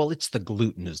be like, well, it's the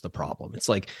gluten is the problem. It's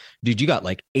like, dude, you got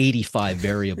like 85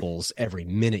 variables every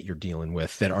minute you're dealing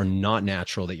with that are not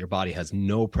natural, that your body has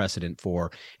no precedent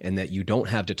for, and that you don't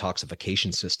have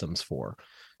detoxification systems for.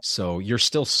 So you're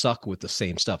still stuck with the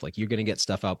same stuff. Like, you're going to get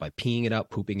stuff out by peeing it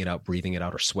out, pooping it out, breathing it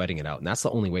out, or sweating it out. And that's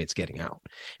the only way it's getting out.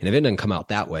 And if it doesn't come out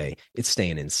that way, it's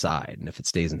staying inside. And if it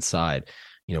stays inside,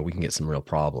 we can get some real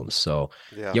problems. So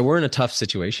yeah, we're in a tough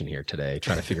situation here today,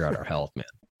 trying to figure out our health, man.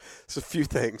 So a few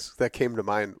things that came to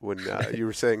mind when you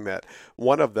were saying that.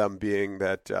 One of them being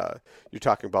that you're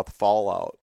talking about the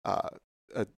fallout.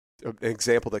 An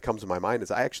example that comes to my mind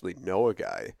is I actually know a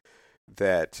guy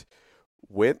that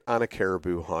went on a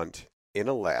caribou hunt in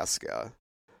Alaska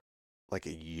like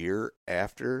a year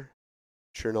after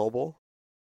Chernobyl,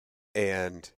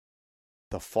 and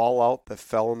the fallout that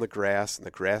fell in the grass, and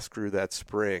the grass grew that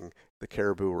spring, the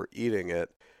caribou were eating it.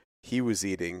 He was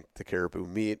eating the caribou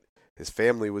meat. His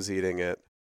family was eating it.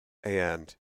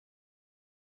 And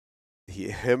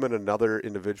him and another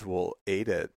individual ate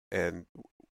it and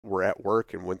were at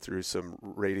work and went through some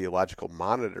radiological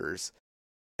monitors,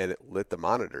 and it lit the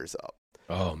monitors up.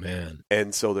 Oh, man.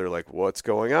 And so they're like, what's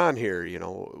going on here?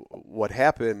 What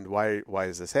happened? Why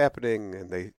is this happening?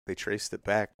 And they traced it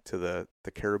back to the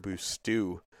caribou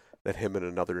stew that him and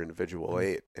another individual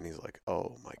ate. And he's like,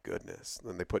 oh, my goodness. And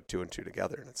then they put 2 and 2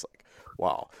 together, and it's like,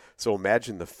 wow. So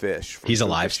imagine the fish. He's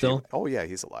alive still? Oh, yeah,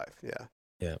 he's alive. Yeah.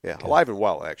 Yeah. Good. Alive and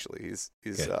well, actually. He's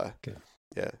good.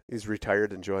 Yeah, he's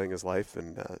retired, enjoying his life,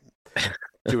 and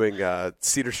doing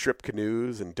cedar strip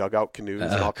canoes and dugout canoes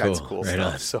and all kinds of cool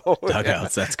right stuff. On. So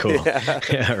dugouts, that's cool.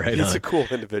 Yeah, right. He's a cool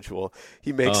individual.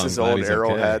 He makes his own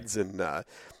arrowheads, and I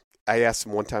asked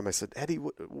him one time. I said, Eddie,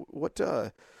 what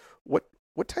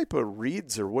type of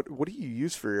reeds or what do you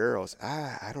use for your arrows?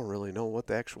 I don't really know what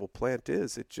the actual plant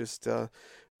is. It just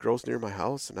grows near my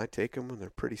house, and I take them, and they're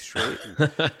pretty straight.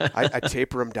 And I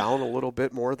taper them down a little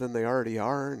bit more than they already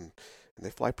are, and they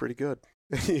fly pretty good.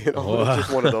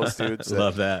 Just one of those dudes.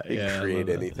 Love that. He can create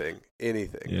anything.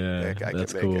 Yeah, that guy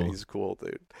that's can make cool. it. He's a cool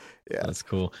dude. Yeah, that's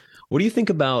cool. What do you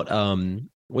think about?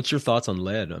 What's your thoughts on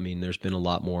lead? I mean, there's been a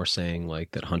lot more saying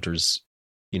like that hunters,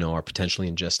 are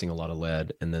potentially ingesting a lot of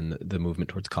lead, and then the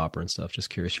movement towards copper and stuff. Just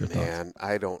curious your thoughts. Man,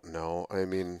 I don't know. I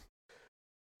mean,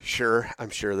 I'm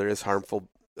sure there is harmful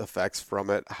effects from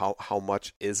it. How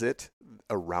much is it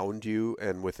around you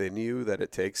and within you that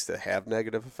it takes to have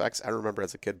negative effects? I remember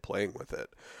as a kid playing with it.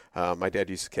 My dad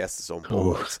used to cast his own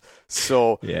bullets.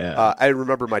 So yeah. I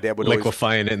remember my dad would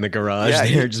liquefying it in the garage.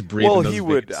 Yeah, just breathing. Well, those he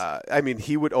would.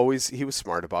 he He was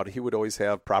smart about it. He would always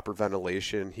have proper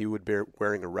ventilation. He would be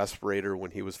wearing a respirator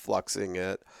when he was fluxing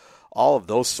it. All of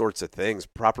those sorts of things,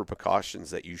 proper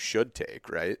precautions that you should take,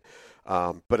 right?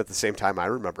 But at the same time, I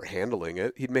remember handling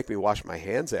it. He'd make me wash my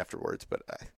hands afterwards, but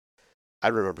I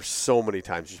remember so many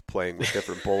times just playing with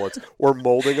different bullets or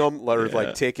molding them, or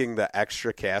like taking the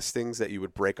extra castings that you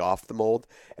would break off the mold,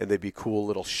 and they'd be cool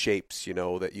little shapes,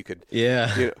 that you could,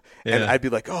 and I'd be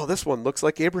like, oh, this one looks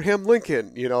like Abraham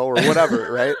Lincoln, or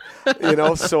whatever,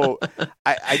 right? So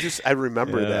I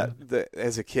remember that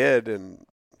as a kid, and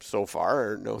so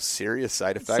far, no serious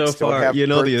side effects. So far, don't have you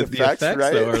know, birth the effects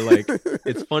right? though are like,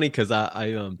 it's funny because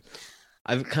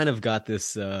I've kind of got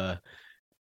this.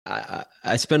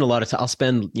 I spend a lot of time. I'll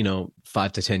spend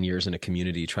 5 to 10 years in a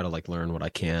community, try to like learn what I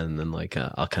can, and then like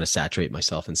I'll kind of saturate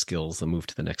myself in skills and move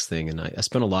to the next thing. And I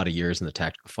spent a lot of years in the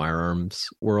tactical firearms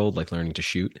world, like learning to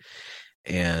shoot,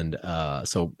 and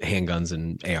so handguns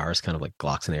and ARs, kind of like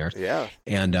Glocks and ARs. Yeah,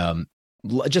 and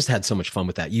just had so much fun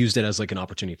with that. Used it as like an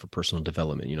opportunity for personal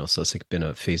development. So it's like been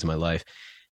a phase of my life.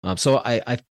 So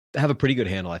I have a pretty good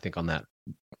handle, I think, on that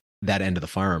end of the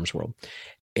firearms world.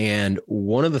 And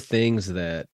one of the things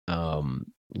that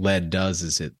lead does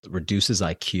is it reduces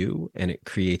IQ and it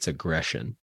creates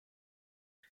aggression.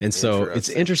 And so it's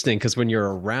interesting because when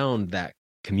you're around that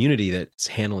community that's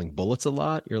handling bullets a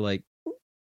lot, you're like,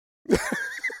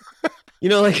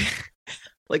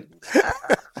 like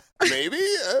maybe.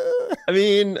 I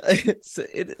mean,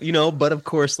 but of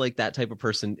course, like that type of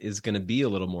person is going to be a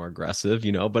little more aggressive,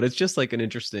 but it's just like an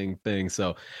interesting thing.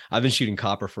 So I've been shooting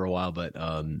copper for a while,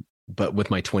 but with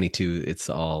my 22, it's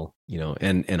all,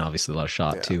 and obviously a lot of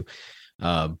shot too.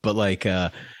 But like,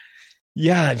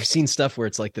 I've seen stuff where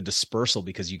it's like the dispersal,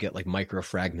 because you get like micro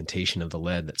fragmentation of the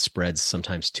lead that spreads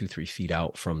sometimes 2-3 feet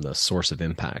out from the source of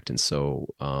impact. And so,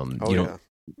 you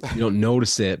don't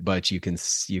notice it, but you can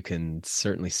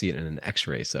certainly see it in an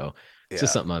X-ray. So it's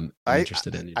just something I'm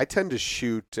interested in. I tend to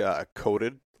shoot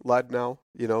coated lead now,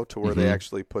 to where they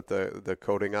actually put the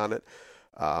coating on it.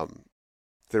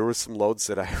 There was some loads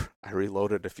that I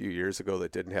reloaded a few years ago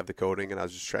that didn't have the coating, and I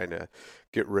was just trying to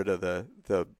get rid of the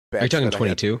batch. Are you talking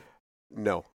 22?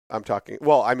 No, I'm talking.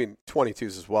 Well, I mean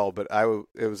 22s as well, but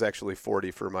it was actually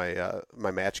 40 for my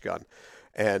my match gun,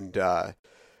 and I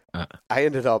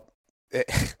ended up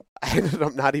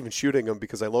not even shooting them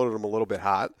because I loaded them a little bit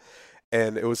hot,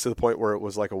 and it was to the point where it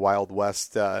was like a Wild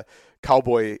West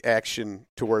cowboy action,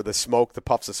 to where the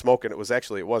puffs of smoke, and it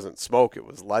wasn't smoke, it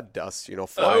was lead dust,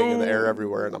 flying in the air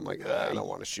everywhere, and I'm like, I don't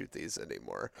want to shoot these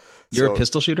anymore. You're a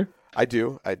pistol shooter? I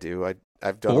do.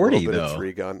 I've done 40, a little bit of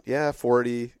 3-gun. Yeah,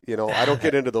 40. I don't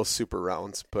get into those super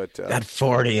rounds, but that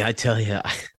 40, I tell you,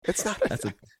 it's not.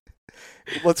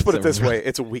 Let's put it this way: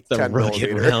 it's a weak 10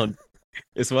 millimeter. Round.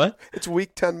 It's what? It's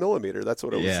weak 10 millimeter. That's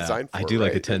what it was designed for. I do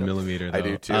like a 10 millimeter. Though. I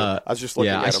do too. I was just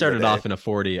looking. I started off in a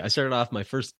 40. I started off, my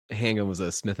first handgun was a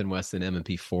Smith & Wesson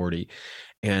M&P 40,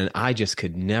 and I just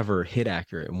could never hit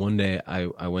accurate. And one day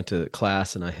I went to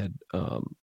class and I had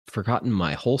forgotten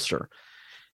my holster,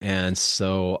 and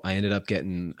so I ended up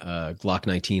getting a Glock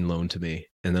 19 loaned to me.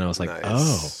 And then I was like,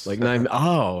 nice.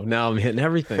 Now I'm hitting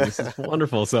everything. This is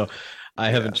wonderful. So I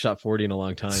haven't shot 40 in a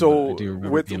long time. So I do remember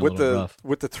with being a little rough.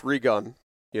 With the 3-gun,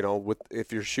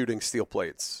 if you're shooting steel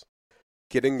plates,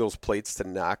 getting those plates to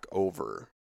knock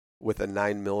over with a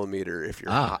 9 millimeter, if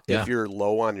you're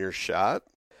low on your shot,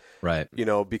 right?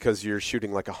 Because you're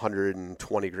shooting like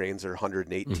 120 grains or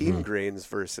 118 grains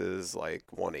versus like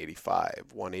 185,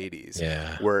 180s.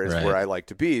 Yeah. Where I like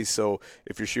to be. So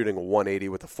if you're shooting a 180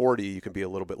 with a 40, you can be a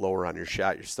little bit lower on your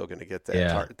shot. You're still going to get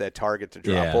that that target to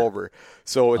drop over.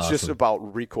 So it's just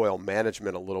about recoil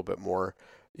management a little bit more.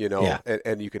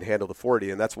 And you can handle the 40,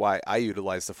 and that's why I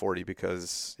utilize the 40,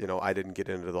 because I didn't get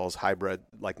into those hybrid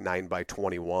like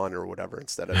 9x21 or whatever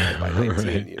instead of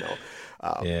 9x19.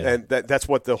 And that's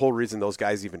what the whole reason those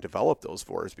guys even developed those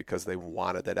for, is because they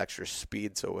wanted that extra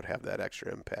speed, so it would have that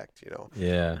extra impact.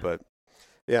 But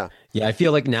yeah. I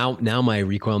feel like now my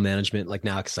recoil management, like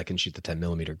now, because I can shoot the 10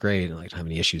 millimeter great, and like don't have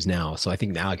any issues now. So I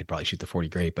think now I could probably shoot the 40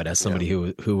 great. But as somebody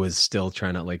who was still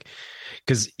trying to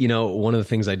because one of the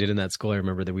things I did in that school, I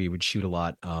remember that we would shoot a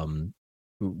lot.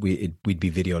 We'd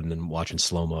be videoed and then watching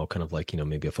slow-mo, kind of like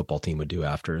maybe a football team would do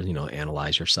after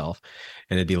analyze yourself,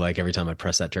 and it'd be like every time I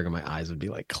press that trigger, my eyes would be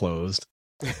like closed.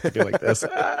 I'd be like this,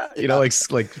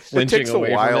 like flinching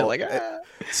away from it. Like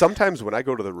sometimes when I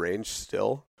go to the range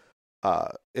still.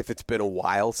 If it's been a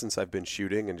while since I've been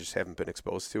shooting and just haven't been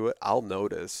exposed to it, I'll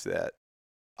notice that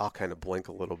I'll kind of blink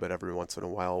a little bit every once in a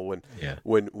while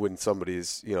when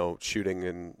somebody's shooting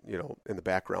in the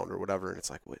background or whatever, and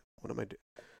it's like, what am I doing?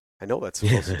 I know that's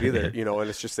supposed to be there, and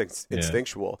it's just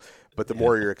instinctual. But the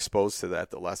more you're exposed to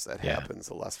that, the less that happens,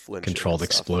 the less flinching. Controlled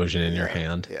explosion in your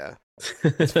hand. Yeah,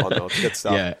 it's fun though. It's good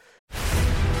stuff. Yeah.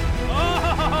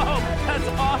 That's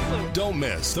awesome. Don't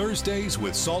miss Thursdays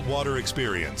with Saltwater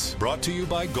Experience, brought to you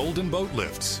by Golden Boat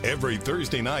Lifts, every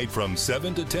Thursday night from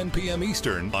 7 to 10 p.m.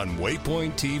 Eastern on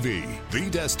Waypoint TV, the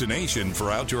destination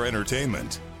for outdoor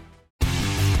entertainment.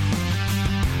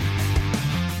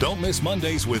 Don't miss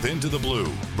Mondays with Into the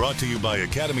Blue, brought to you by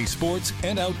Academy Sports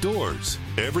and Outdoors.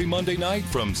 Every Monday night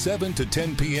from 7 to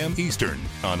 10 p.m. Eastern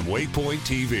on Waypoint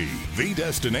TV, the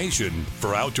destination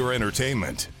for outdoor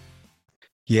entertainment.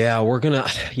 Yeah, we're going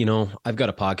to, I've got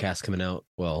a podcast coming out,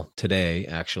 well, today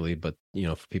actually, but,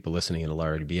 for people listening, it'll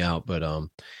already be out. But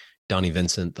Donnie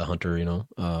Vincent, the hunter,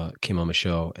 came on the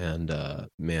show, and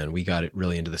man, we got it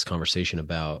really into this conversation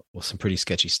about, well, some pretty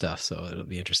sketchy stuff. So it'll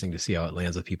be interesting to see how it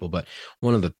lands with people. But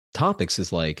one of the topics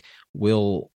is like,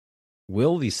 will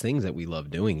these things that we love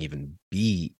doing even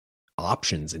be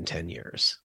options in 10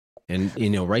 years? And,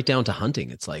 right down to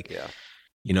hunting, it's like, Yeah.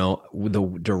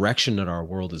 The direction that our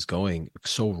world is going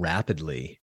so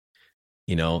rapidly,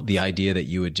 the idea that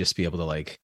you would just be able to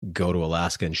like go to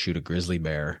Alaska and shoot a grizzly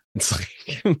bear. It's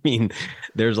like,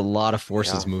 there's a lot of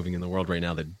forces moving in the world right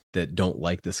now that don't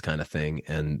like this kind of thing.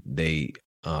 And they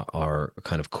are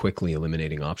kind of quickly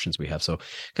eliminating options we have. So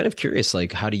kind of curious,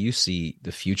 like, how do you see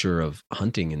the future of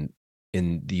hunting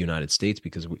in the United States?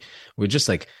 Because we're just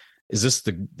like, is this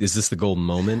the golden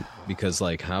moment? Because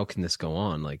like, how can this go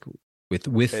on? Like,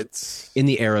 with it's in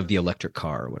the era of the electric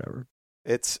car or whatever.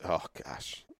 It's oh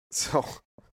gosh. So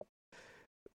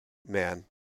man.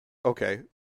 Okay.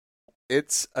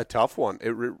 It's a tough one.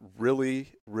 It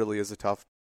really, really is a tough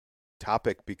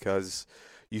topic because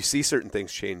you see certain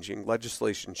things changing,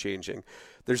 legislation changing.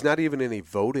 There's not even any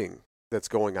voting that's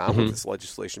going on with this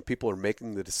legislation. People are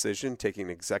making the decision, taking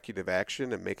executive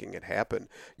action and making it happen.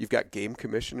 You've got game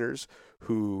commissioners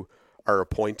who are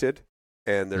appointed,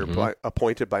 and they're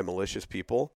appointed by malicious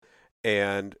people,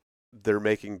 and they're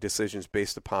making decisions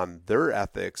based upon their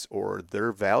ethics or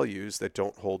their values that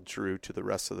don't hold true to the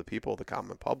rest of the people, the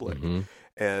common public.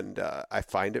 And I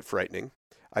find it frightening.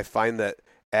 I find that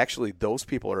actually those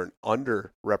people are an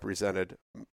underrepresented,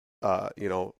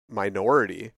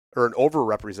 minority, or an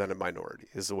overrepresented minority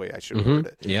is the way I should word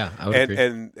it. Yeah, I would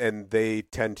agree. And they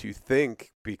tend to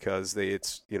think, because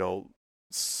it's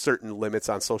certain limits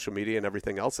on social media and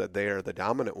everything else, that they are the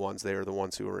dominant ones. They are the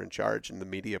ones who are in charge, and the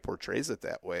media portrays it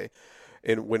that way.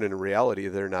 And when in reality,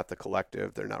 they're not the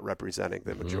collective, they're not representing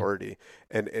the majority.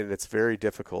 And it's very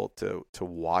difficult to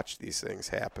watch these things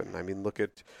happen. I mean, look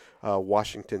at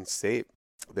Washington State.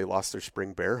 They lost their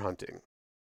spring bear hunting.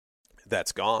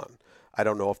 That's gone. I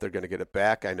don't know if they're going to get it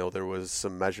back. I know there was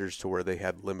some measures to where they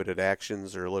had limited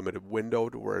actions or a limited window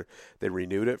to where they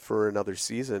renewed it for another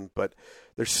season. But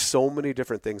there's so many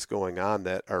different things going on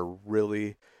that are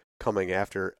really coming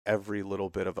after every little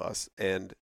bit of us.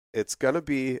 And it's going to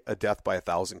be a death by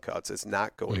 1,000 cuts. It's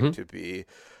not going to be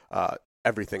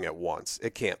everything at once.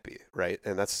 It can't be, right?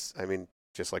 And that's,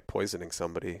 just like poisoning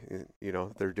somebody,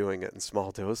 they're doing it in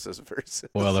small doses versus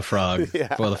boil the frog.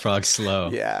 Boil the frog slow.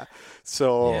 Yeah.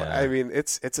 So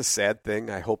it's a sad thing.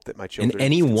 I hope that my children. And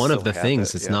any one of the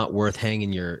things, it's not worth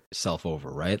hanging yourself over,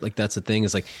 right? Like that's the thing.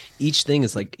 Is like each thing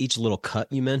is like each little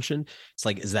cut you mentioned. It's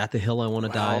like, is that the hill I want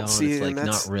to die on? See, it's like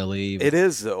not really. It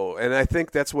is though, and I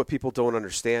think that's what people don't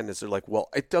understand. Is they're like, well,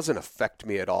 it doesn't affect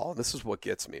me at all. And this is what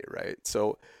gets me, right?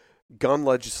 So, gun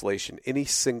legislation, any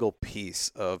single piece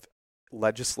of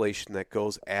legislation that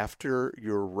goes after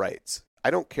your rights.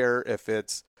 I don't care if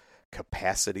it's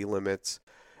capacity limits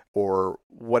or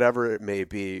whatever it may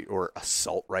be, or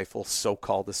assault rifles,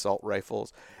 so-called assault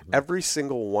rifles. Every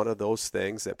single one of those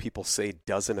things that people say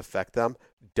doesn't affect them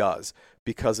does,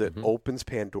 because it opens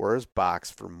Pandora's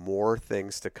box for more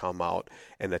things to come out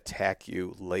and attack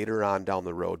you later on down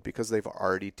the road, because they've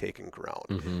already taken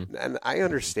ground. And I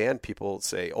understand people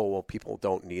say, oh, well, people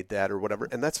don't need that or whatever,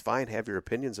 and that's fine. Have your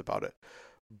opinions about it.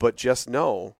 But just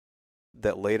know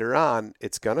that later on,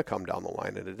 it's going to come down the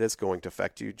line, and it is going to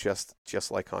affect you just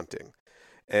like hunting.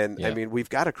 And we've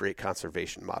got a great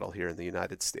conservation model here in the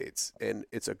United States, and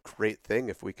it's a great thing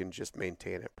if we can just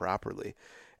maintain it properly.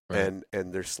 Right.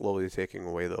 And they're slowly taking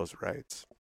away those rights.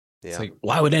 Yeah. It's like,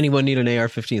 why would anyone need an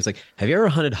AR-15? It's like, have you ever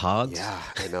hunted hogs? Yeah,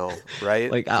 I know, right?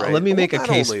 Like, let me make a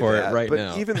case for it right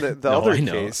now. But even the other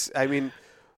case,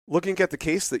 looking at the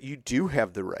case that you do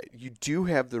have the right. You do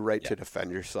have the right to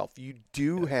defend yourself. You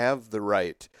do have the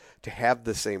right to have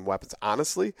the same weapons.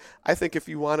 Honestly, I think if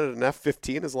you wanted an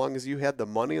F-15, as long as you had the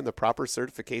money and the proper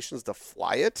certifications to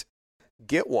fly it,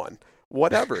 get one.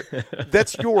 Whatever.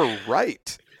 That's your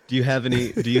right. Do you have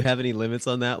any limits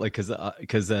on that? Like,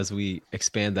 because as we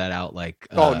expand that out, like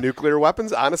nuclear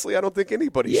weapons. Honestly, I don't think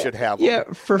anybody should have them. Yeah,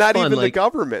 for not fun, even like, the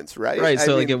governments, right? Right.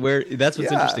 So where that's what's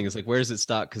interesting is like, where does it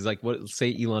stop? Because like, what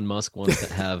say Elon Musk wants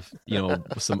to have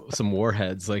some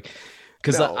warheads, like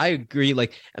Because No. I agree.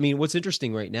 Like, I mean, what's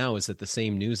interesting right now is that the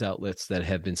same news outlets that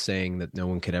have been saying that no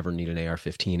one could ever need an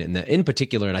AR-15, and that in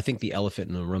particular, and I think the elephant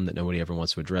in the room that nobody ever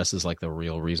wants to address is like the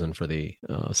real reason for the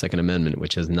Second Amendment,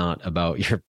 which is not about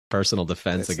your personal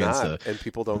defense against and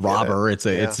people don't robber. get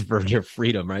It's for your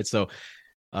freedom, right? So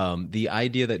the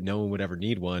idea that no one would ever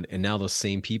need one, and now those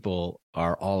same people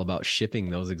are all about shipping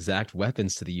those exact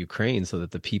weapons to the Ukraine so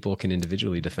that the people can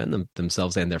individually defend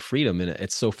themselves and their freedom. And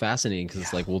it's so fascinating because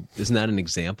it's like, well, isn't that an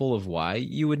example of why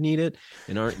you would need it?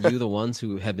 And aren't you the ones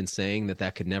who have been saying that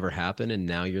that could never happen? And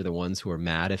now you're the ones who are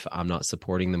mad if I'm not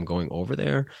supporting them going over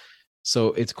there. So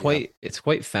it's quite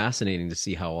fascinating to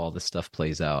see how all this stuff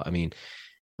plays out. I mean,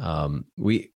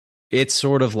 it's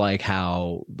sort of like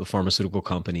how the pharmaceutical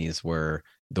companies were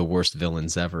the worst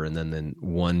villains ever, and then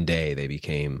one day they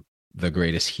became the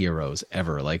greatest heroes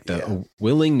ever. Like the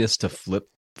willingness to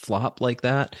flip-flop like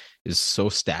that is so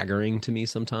staggering to me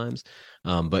sometimes.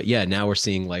 But yeah, now we're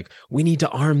seeing like, we need to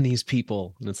arm these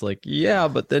people, and it's like, yeah,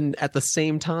 but then at the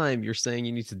same time you're saying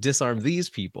you need to disarm these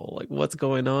people. Like, what's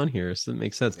going on here? So it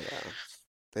makes sense.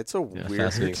 It's a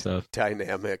weird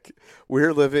dynamic.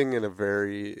 We're living in a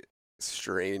very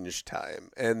strange time,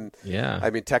 and I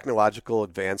mean, technological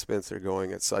advancements are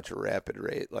going at such a rapid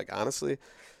rate. Like, honestly,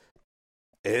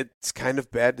 it's kind of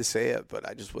bad to say it, but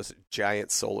I just wish a giant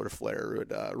solar flare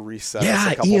would reset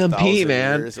us a couple EMP, thousand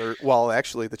man. years. Or, well,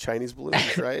 actually, the Chinese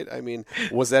balloons, right? I mean,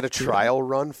 was that a trial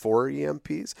run for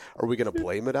EMPs? Are we going to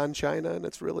blame it on China and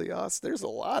it's really us? There's a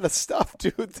lot of stuff,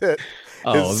 dude, that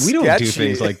is we don't sketchy. do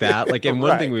things like that. Like, and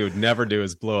one thing we would never do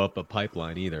is blow up a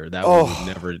pipipeline either. That we would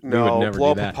never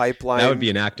blow do that. Up a pipeline. That would be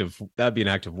an act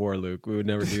of war, Luke. We would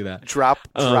never do that. drop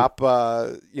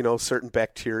certain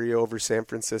bacteria over San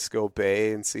Francisco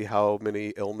Bay and see how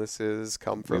many illnesses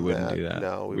come from that. We wouldn't do that.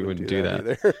 No, we wouldn't do that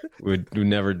either. we would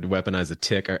never weaponize a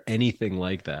tick or anything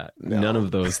like that. No. None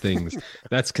of those things.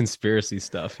 That's conspiracy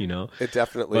stuff, you know? It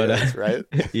definitely is, right?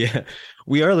 Yeah.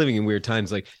 We are living in weird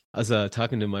times. Like, I was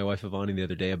talking to my wife, Ivani, the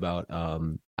other day about,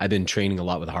 I've been training a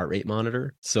lot with a heart rate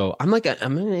monitor. So I'm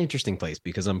in an interesting place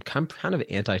because I'm kind of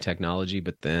anti-technology,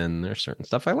 but then there's certain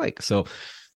stuff I like. So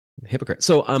hypocrite.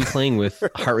 So I'm playing with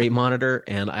heart rate monitor,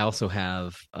 and I also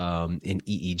have an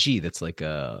EEG that's like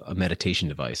a meditation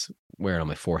device. Wear it on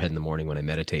my forehead in the morning when I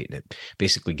meditate, and it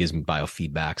basically gives me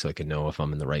biofeedback so I can know if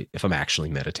I'm if I'm actually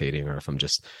meditating or if I'm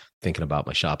just thinking about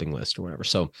my shopping list or whatever.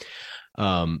 So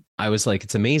I was like,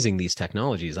 it's amazing, these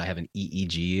technologies. I have an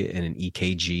EEG and an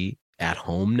EKG at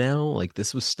home now. Like,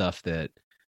 this was stuff that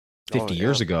 50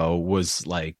 years ago was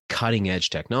like cutting edge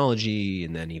technology.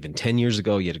 And then even 10 years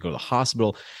ago, you had to go to the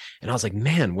hospital. And I was like,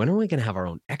 man, when are we going to have our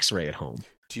own x-ray at home?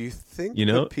 Do you think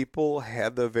that people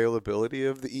had the availability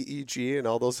of the EEG and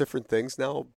all those different things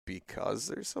now because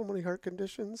there's so many heart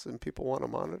conditions and people want to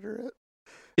monitor it?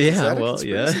 Yeah, well,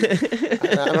 yeah.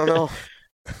 I don't know.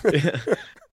 Yeah.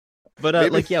 But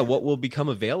what will become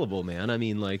available, man? I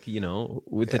mean, like, you know,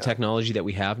 with the technology that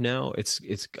we have now, it's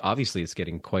obviously it's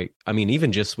getting quite, I mean,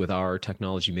 even just with our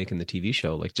technology making the TV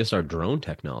show, like just our drone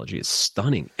technology is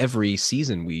stunning. Every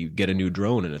season we get a new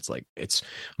drone and it's like, it's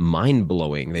mind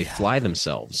blowing. They fly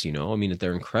themselves, you know, I mean,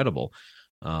 they're incredible.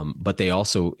 But they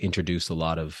also introduce a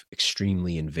lot of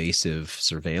extremely invasive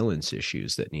surveillance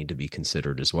issues that need to be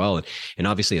considered as well. And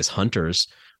obviously as hunters,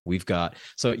 we've got,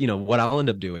 so, you know, what I'll end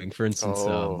up doing, for instance,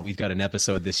 we've got an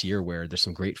episode this year where there's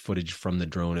some great footage from the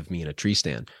drone of me in a tree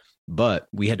stand, but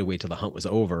we had to wait till the hunt was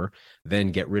over,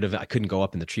 then get rid of it. I couldn't go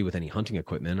up in the tree with any hunting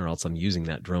equipment or else I'm using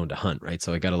that drone to hunt, right?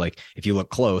 So I got to, like, if you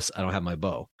look close, I don't have my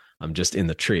bow. I'm just in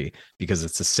the tree because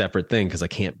it's a separate thing. Cause I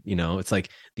can't, you know, it's like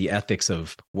the ethics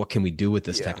of what can we do with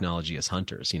this technology as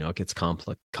hunters, you know, it gets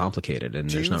complicated and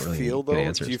there's not really good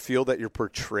answers. Do you feel that you're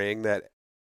portraying that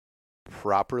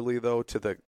properly though to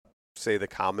the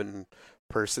common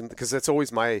person? Because that's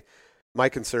always my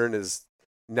concern is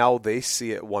now they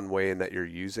see it one way and that you're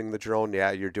using the drone.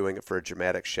 Yeah, you're doing it for a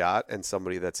dramatic shot and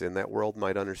somebody that's in that world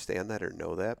might understand that or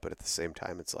know that. But at the same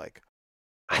time, it's like,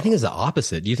 I think it's the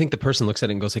opposite. Do you think the person looks at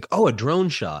it and goes like, oh, a drone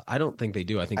shot? I don't think they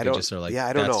do. I think they just are like,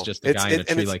 I don't know. Just a guy in a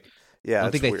tree. Like, I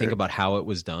don't think they think about how it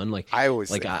was done. Like, I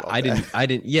always like think I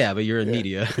didn't. Yeah, but you're in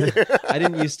media. I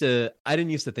didn't used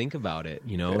to think about it,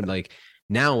 you know, and like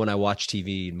now when I watch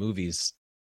TV and movies,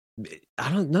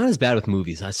 not as bad with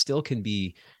movies. I still can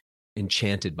be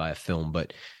enchanted by a film,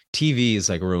 but TV is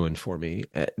like ruined for me.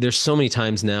 There's so many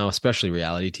times now, especially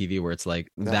reality TV, where it's like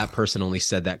that person only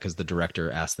said that because the director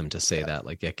asked them to say that.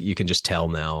 Like, you can just tell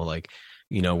now, like,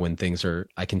 you know, when things are,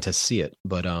 I can just see it.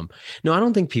 But no, I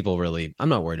don't think people really, I'm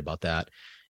not worried about that.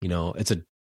 You know,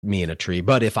 me in a tree.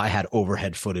 But if I had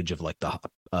overhead footage of like the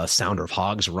sounder of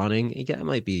hogs running, yeah, I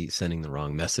might be sending the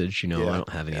wrong message. I don't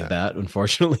have any of that,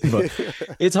 unfortunately. But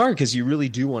it's hard because you really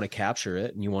do want to capture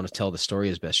it and you want to tell the story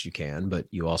as best you can, but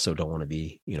you also don't want to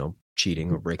be,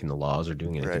 cheating or breaking the laws or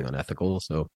doing anything unethical.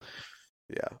 So,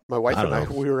 yeah, my wife and I,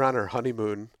 we were on our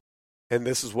honeymoon, and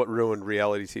this is what ruined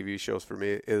reality TV shows for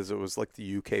me. Is it was like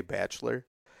the UK Bachelor,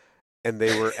 and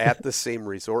they were at the same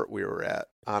resort we were at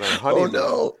on our honeymoon.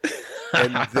 Oh no!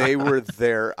 And they were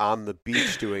there on the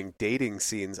beach doing dating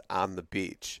scenes on the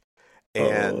beach.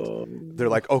 And they're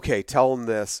like, okay, tell them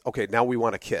this. Okay, now we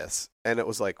want to kiss. And it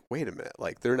was like, wait a minute.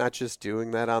 Like, they're not just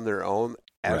doing that on their own.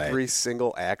 Every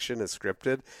single action is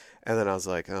scripted. And then I was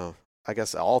like, oh, I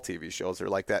guess all TV shows are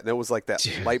like that. And it was like that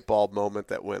light bulb moment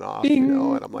that went off,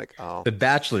 And I'm like, oh. The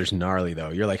Bachelor's gnarly, though.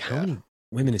 You're like, how many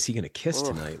women is he going to kiss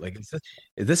tonight? Like,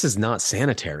 this is not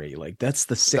sanitary. Like, that's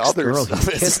the sixth girl he's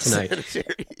kissed tonight.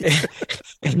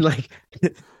 And like,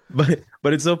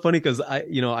 but it's so funny because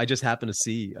I just happened to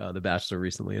see The Bachelor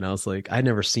recently, and I was like, I'd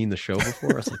never seen the show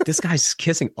before. I was like, this guy's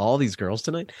kissing all these girls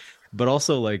tonight. But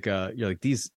also, like, you're like,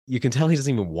 you can tell he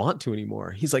doesn't even want to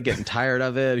anymore. He's like getting tired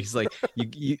of it. He's like,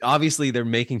 you obviously they're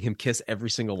making him kiss every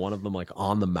single one of them, like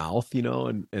on the mouth,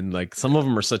 and like some of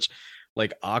them are such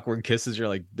like awkward kisses. You're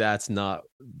like, that's not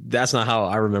how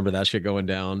I remember that shit going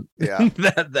down. Yeah.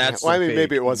 That's well, I mean,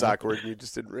 maybe it was awkward and you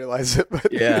just didn't realize it, but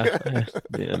yeah,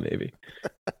 maybe.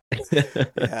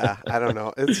 Yeah. I don't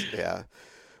know.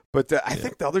 But I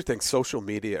think the other thing, social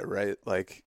media, right?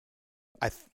 Like I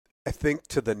think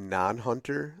to the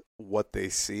non-hunter, what they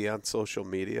see on social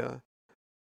media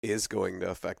is going to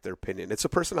affect their opinion. It's a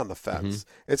person on the fence.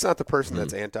 It's not the person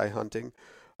that's anti-hunting.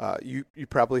 You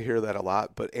probably hear that a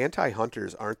lot, but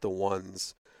anti-hunters aren't the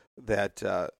ones that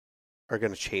are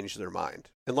going to change their mind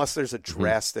unless there's a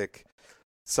drastic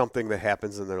something that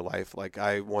happens in their life. Like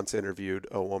I once interviewed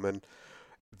a woman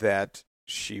that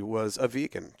she was a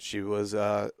vegan. She was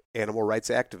a animal rights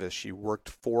activist. She worked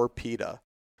for PETA.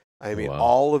 I mean,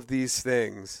 all of these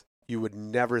things, you would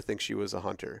never think she was a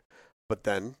hunter. But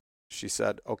then she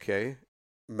said, okay,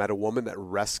 met a woman that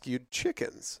rescued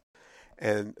chickens.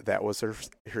 And that was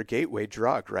her gateway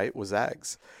drug, right, was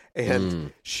eggs.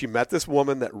 And she met this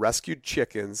woman that rescued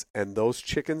chickens, and those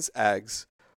chickens' eggs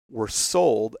were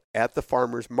sold at the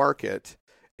farmer's market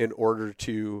in order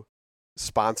to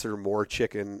sponsor more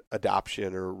chicken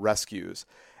adoption or rescues.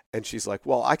 And she's like,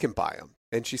 well, I can buy them.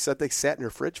 And she said they sat in her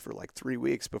fridge for like 3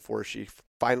 weeks before she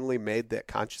finally made that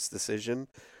conscious decision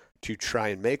to try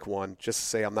and make one, just to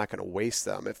say I'm not going to waste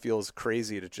them. It feels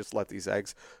crazy to just let these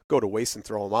eggs go to waste and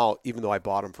throw them out, even though I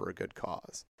bought them for a good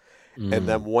cause. And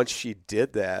then once she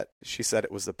did that, she said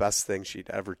it was the best thing she'd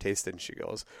ever tasted. And she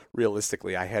goes,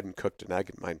 realistically, I hadn't cooked an egg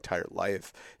in my entire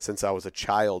life since I was a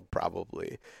child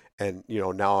probably. And,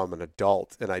 now I'm an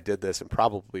adult and I did this and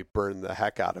probably burned the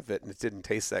heck out of it. And it didn't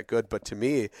taste that good. But to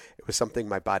me, it was something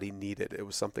my body needed. It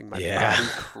was something my body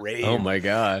craved. Oh, my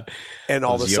God. And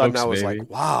all of a sudden I was like,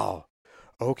 wow,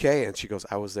 okay. And she goes,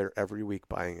 I was there every week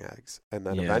buying eggs. And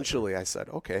then eventually I said,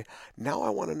 okay, now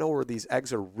I want to know where these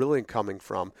eggs are really coming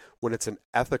from when it's an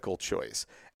ethical choice.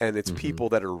 And it's people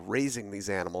that are raising these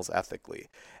animals ethically.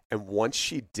 And once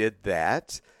she did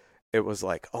that, it was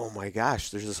like, oh my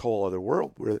gosh, there's this whole other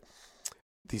world where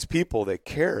these people, they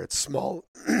care. It's small,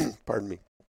 pardon me.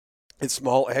 It's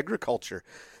small agriculture.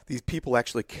 These people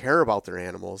actually care about their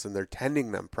animals and they're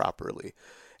tending them properly.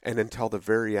 And until the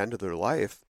very end of their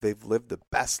life, they've lived the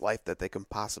best life that they can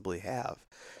possibly have.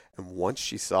 And once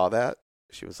she saw that,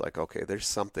 she was like, okay, there's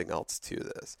something else to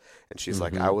this. And she's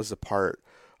like, I was a part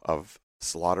of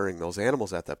slaughtering those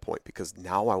animals at that point because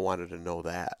now I wanted to know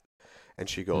that. And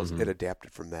she goes, it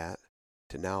adapted from that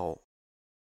to now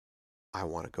I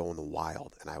want to go in the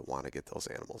wild and I want to get those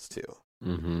animals too.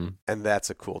 And that's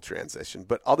a cool transition.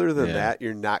 But other than that,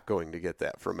 you're not going to get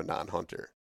that from a non-hunter.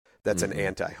 That's an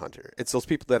anti-hunter. It's those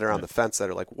people that are on the fence that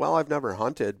are like, well, I've never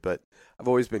hunted, but I've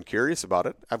always been curious about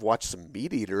it. I've watched some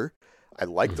Meat Eater. I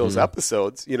like those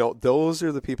episodes. Those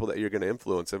are the people that you're going to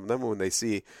influence. And then when they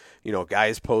see,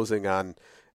 guys posing on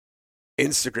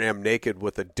Instagram naked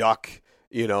with a duck,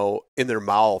 in their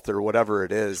mouth or whatever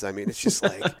it is. I mean, it's just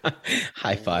like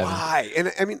high five. Why? And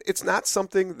I mean, it's not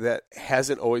something that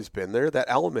hasn't always been there. That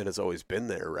element has always been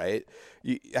there, right?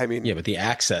 But the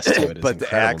access to it is but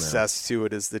the access to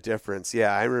it is the difference.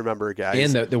 Yeah, I remember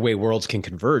guys. And the way worlds can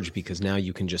converge because now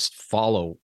you can just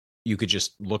follow. You could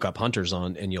just look up hunters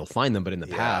and you'll find them. But in the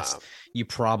past, you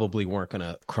probably weren't going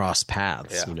to cross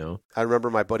paths, I remember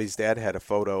my buddy's dad had a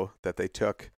photo that they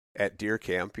took at deer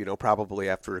camp, probably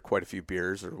after quite a few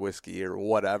beers or whiskey or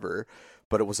whatever,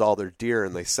 but it was all their deer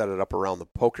and they set it up around the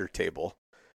poker table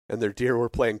and their deer were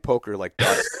playing poker like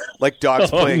dogs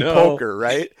playing poker,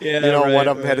 right? Yeah, one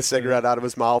of them had a cigarette out of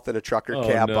his mouth and a trucker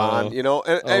cap on, and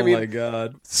I mean, my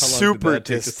God. super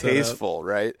distasteful,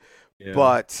 right? Yeah.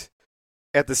 But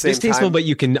at the same time, but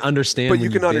you can understand. But you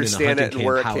can understand it and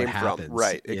where it came from,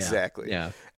 right? Exactly.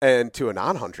 Yeah. And to a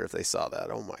non-hunter, if they saw that,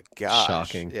 oh my gosh,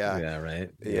 shocking. Yeah, right.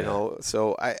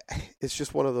 So it's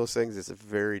just one of those things. It's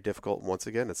very difficult. And once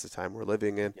again, it's the time we're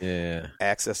living in. Yeah.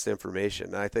 Access to information.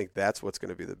 And I think that's what's going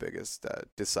to be the biggest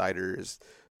decider is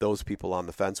those people on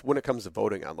the fence when it comes to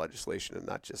voting on legislation, and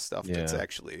not just stuff that's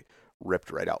actually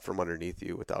ripped right out from underneath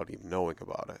you without even knowing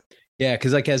about it. Yeah,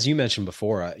 because like as you mentioned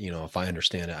before, if I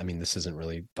understand it, I mean, this isn't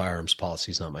really firearms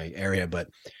policy is not my area, but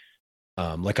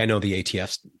like I know the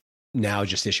ATF's now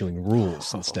just issuing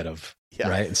rules instead of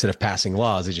passing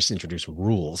laws, they just introduce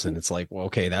rules, and it's like, well,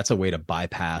 okay, that's a way to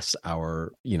bypass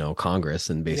our Congress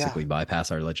and basically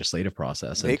bypass our legislative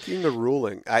process. Making a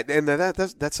ruling, and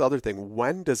that's the other thing.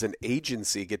 When does an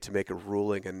agency get to make a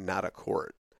ruling and not a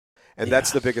court? And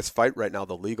that's the biggest fight right now,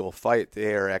 the legal fight.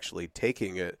 They are actually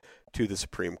taking it to the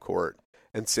Supreme Court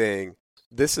and saying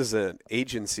this is an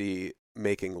agency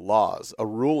making laws. A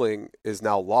ruling is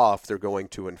now law if they're going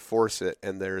to enforce it,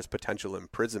 and there's potential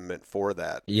imprisonment for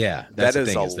that. Yeah, that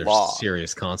is a law.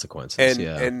 Serious consequences.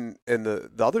 And the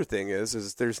other thing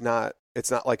is there's not.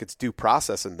 It's not like it's due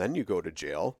process and then you go to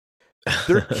jail.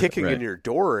 They're kicking in your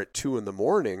door at 2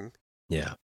 a.m.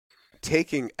 Yeah,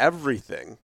 taking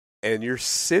everything, and you're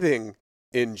sitting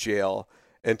in jail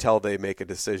until they make a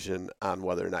decision on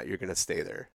whether or not you're going to stay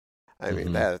there. I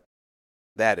mean,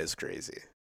 that is crazy.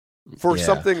 For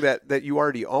something that you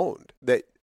already owned, that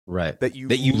you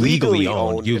legally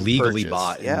owned, you legally purchased.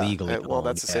 bought, and legally owned. Well,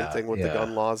 that's the same thing with the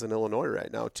gun laws in Illinois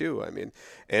right now too. I mean,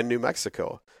 and New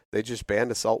Mexico, they just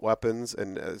banned assault weapons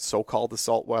and so-called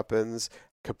assault weapons,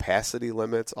 capacity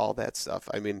limits, all that stuff.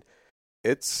 I mean,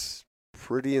 it's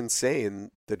pretty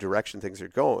insane the direction things are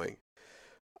going.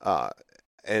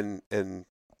 And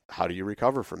how do you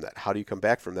recover from that? How do you come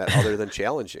back from that other than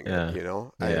challenging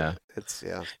it?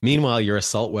 Meanwhile, your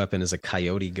assault weapon is a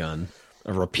coyote gun,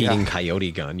 a repeating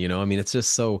coyote gun. I mean, it's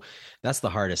just that's the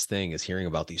hardest thing is hearing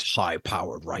about these high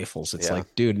powered rifles. It's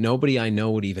like, dude, nobody I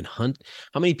know would even hunt.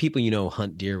 How many people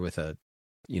hunt deer with a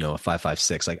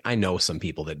 5.56? Like I know some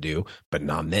people that do, but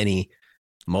not many.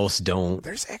 Most don't.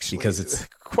 There's actually because it's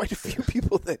quite a few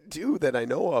people that do that I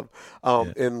know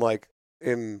of. In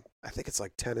I think it's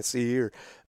like Tennessee or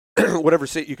whatever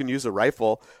state you can use a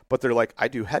rifle, but they're like, I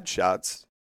do headshots,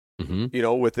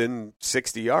 within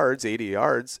 60 yards, 80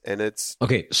 yards. And it's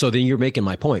okay. So then you're making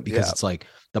my point because it's like,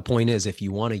 the point is if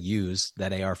you want to use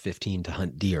that AR-15 to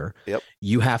hunt deer,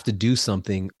 you have to do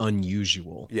something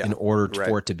unusual in order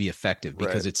for it to be effective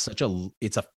because it's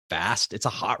a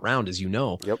hot round, as you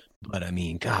know. Yep. But I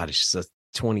mean, God, it's just a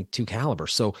 22 caliber.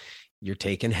 So you're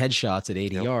taking headshots at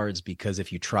 80 yards because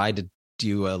if you tried to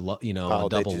do a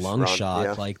double lung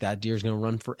shot, like that deer's going to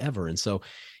run forever. And so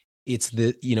it's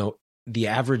the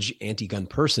average anti-gun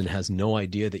person has no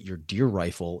idea that your deer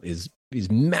rifle is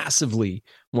massively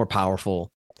more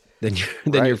powerful than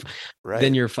your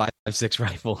 5.56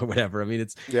 rifle or whatever. I mean,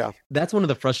 that's one of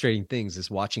the frustrating things is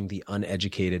watching the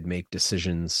uneducated make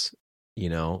decisions,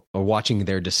 or watching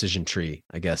their decision tree,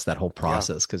 I guess, that whole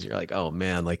process. Cause you're like, oh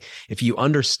man, like if you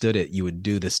understood it, you would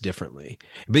do this differently,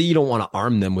 but you don't want to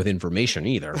arm them with information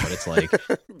either. But it's like,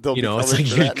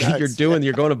 it's like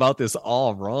you're going about this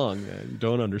all wrong. Man. You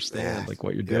don't understand like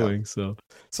what you're doing. So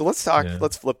let's talk,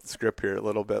 let's flip the script here a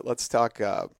little bit. Let's talk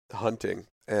hunting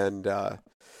and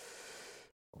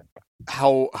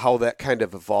how that kind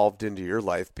of evolved into your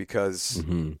life because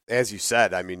as you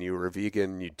said, I mean, you were a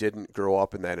vegan, you didn't grow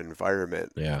up in that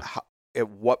environment. Yeah. At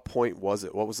what point was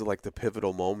it? What was it like the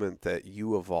pivotal moment that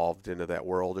you evolved into that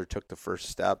world or took the first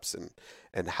steps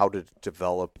and how did it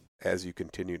develop as you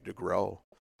continued to grow?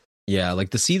 Yeah,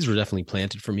 like the seeds were definitely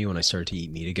planted for me when I started to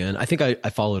eat meat again. I think I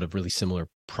followed a really similar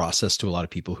process to a lot of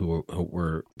people who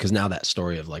were because now that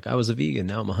story of like, I was a vegan,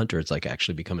 now I'm a hunter, it's like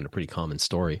actually becoming a pretty common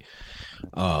story.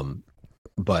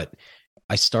 But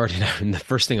I started, and the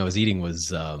first thing I was eating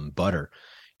was butter.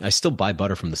 I still buy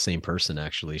butter from the same person,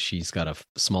 actually. She's got a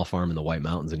small farm in the White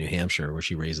Mountains in New Hampshire where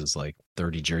she raises like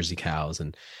 30 Jersey cows,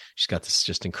 and she's got this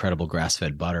just incredible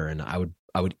grass-fed butter. And I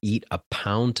would eat 1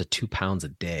 pound to 2 pounds a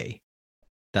day.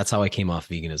 That's how I came off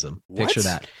veganism. What? Picture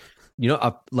that.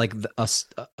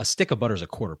 A stick of butter is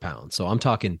 1/4 pound. So I'm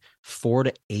talking 4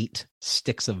 to 8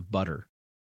 sticks of butter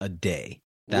a day.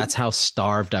 That's how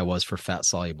starved I was for fat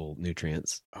soluble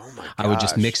nutrients. Oh my gosh. I would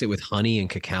just mix it with honey and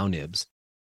cacao nibs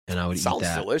and I would eat Sounds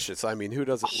that. delicious. I mean, who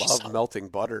doesn't love melting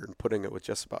butter and putting it with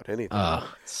just about anything?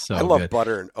 So I love good.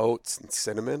 butter and oats and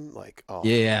cinnamon. Like, oh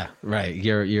Yeah, right.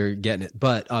 You're getting it.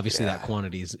 But obviously that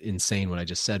quantity is insane, what I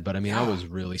just said. But I mean, I was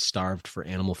really starved for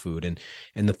animal food.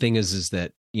 And the thing is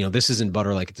that, this isn't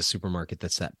butter like at the supermarket.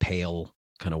 That's that pale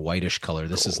kind of whitish color.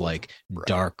 This is like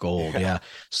dark gold. Yeah.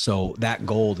 So that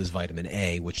gold is vitamin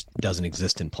A, which doesn't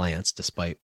exist in plants,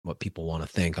 despite what people want to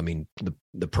think. I mean,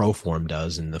 the proform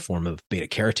does in the form of beta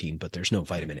carotene, but there's no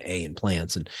vitamin A in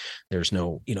plants, and there's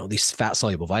no, these fat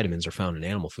soluble vitamins are found in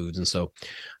animal foods. And so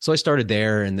I started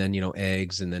there, and then,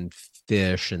 eggs, and then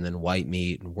fish, and then white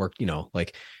meat, and worked,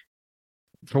 like,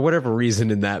 for whatever reason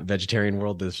in that vegetarian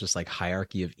world, there's just like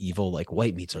hierarchy of evil, like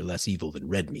white meats are less evil than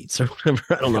red meats or whatever.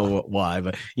 I don't know why,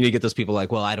 but you get those people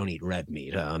like, well, I don't eat red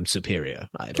meat. I'm superior.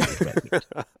 I don't eat red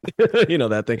meat.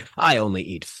 That thing. I only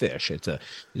eat fish. It's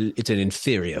an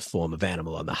inferior form of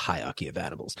animal on the hierarchy of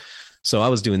animals. So I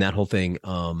was doing that whole thing.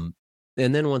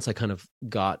 And then once I kind of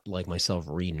got like myself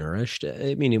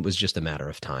renourished, I mean, it was just a matter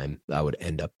of time I would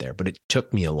end up there, but it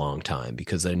took me a long time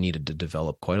because I needed to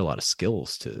develop quite a lot of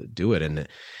skills to do it. And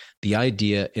the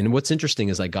idea, and what's interesting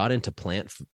is I got into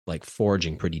plant like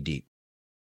foraging pretty deep,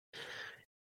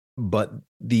 but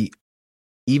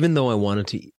even though I wanted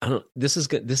to, this is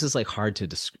good. This is like hard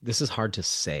to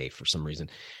say for some reason.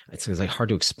 It's like hard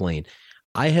to explain.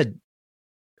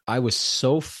 I was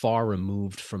so far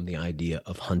removed from the idea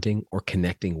of hunting or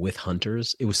connecting with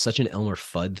hunters. It was such an Elmer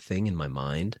Fudd thing in my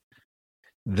mind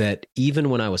that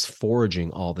even when I was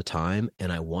foraging all the time and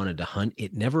I wanted to hunt,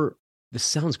 this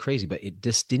sounds crazy, but it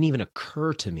just didn't even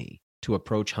occur to me to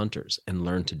approach hunters and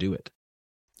learn to do it.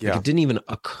 Yeah. Like, it didn't even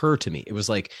occur to me. It was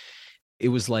like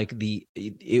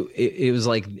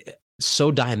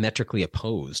so diametrically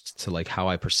opposed to like how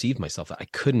I perceived myself that I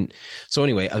couldn't. So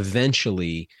anyway,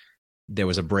 eventually there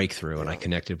was a breakthrough, and I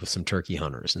connected with some turkey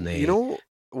hunters, and they,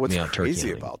 what's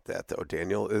crazy about that though,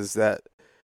 Daniel, is that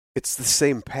it's the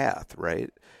same path, right?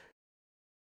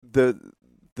 The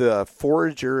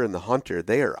forager and the hunter,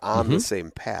 they are on the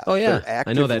same path. Oh yeah, they're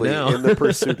actively I know that now. in the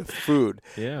pursuit of food.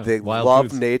 Yeah, they love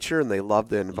foods. Nature and they love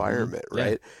the environment,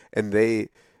 right? And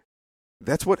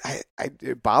that's what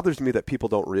it bothers me that people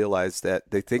don't realize that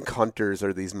they think hunters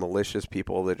are these malicious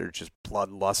people that are just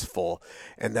bloodlustful,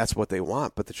 and that's what they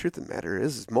want. But the truth of the matter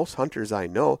is most hunters I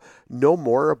know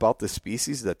more about the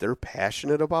species that they're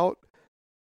passionate about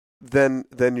than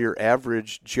your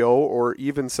average Joe, or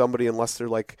even somebody, unless they're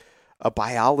like a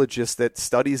biologist that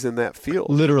studies in that field.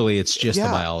 Literally, it's just the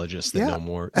biologists that know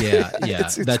more. Yeah,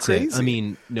 it's that's crazy. it. I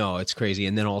mean, no, it's crazy.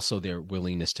 And then also their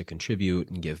willingness to contribute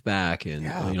and give back,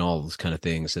 and all those kind of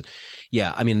things. And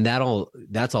I mean,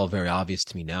 that's all very obvious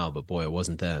to me now, but boy, it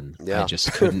wasn't then. I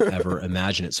just couldn't ever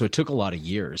imagine it. So it took a lot of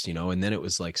years, and then it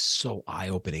was like so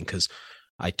eye-opening because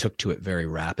I took to it very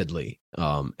rapidly.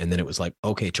 And then it was like,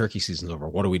 okay, turkey season's over.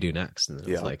 What do we do next? And then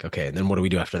it was like, okay, and then what do we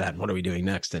do after that? And what are we doing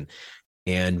next?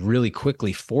 And really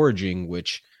quickly foraging,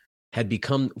 which had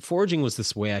become, foraging was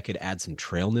this way I could add some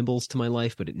trail nibbles to my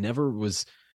life, but it was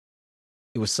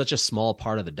such a small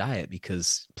part of the diet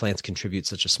because plants contribute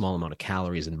such a small amount of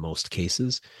calories in most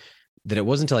cases that it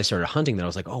wasn't until I started hunting that I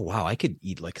was like, oh wow, I could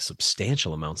eat like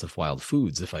substantial amounts of wild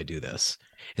foods if I do this.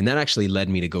 And that actually led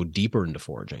me to go deeper into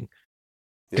foraging.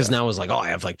 Because now I was like, oh, I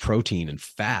have like protein and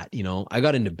fat, I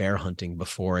got into bear hunting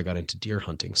before I got into deer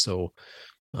hunting. So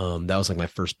that was like my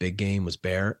first big game was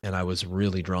bear, and I was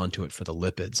really drawn to it for the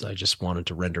lipids. I just wanted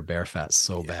to render bear fat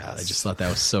so bad. I just thought that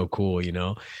was so cool,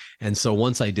 And so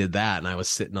once I did that and I was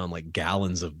sitting on like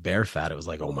gallons of bear fat, it was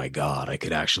like, oh my God, I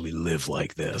could actually live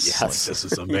like this. Yes. Like, this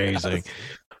is amazing.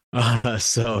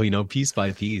 So, piece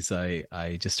by piece,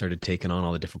 I just started taking on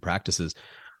all the different practices.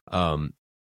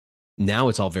 Now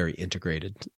it's all very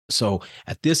integrated. So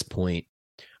at this point,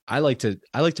 I like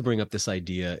to bring up this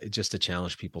idea just to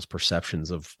challenge people's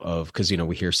perceptions of because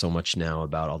we hear so much now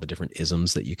about all the different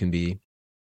isms that you can be.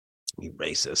 You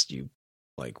racist, you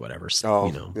like whatever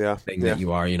thing that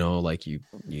you are, like you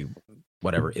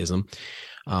whatever ism.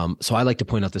 So I like to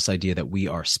point out this idea that we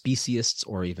are speciesists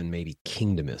or even maybe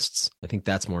kingdomists. I think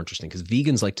that's more interesting because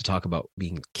vegans like to talk about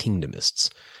being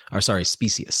kingdomists, or sorry,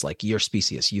 speciesists. Like you're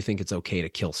specious. You think it's okay to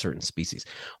kill certain species.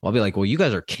 Well, I'll be like, well, you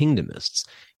guys are kingdomists.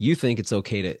 You think it's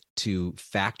okay to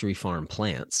factory farm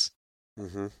plants.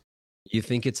 Mm-hmm. You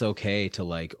think it's okay to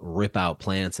like rip out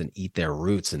plants and eat their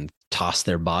roots and toss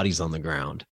their bodies on the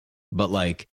ground. But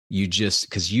like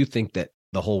because you think that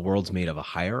the whole world's made of a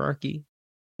hierarchy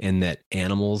and that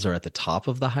animals are at the top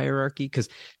of the hierarchy. Because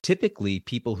typically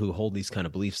people who hold these kind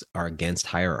of beliefs are against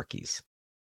hierarchies,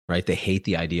 right? They hate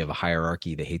the idea of a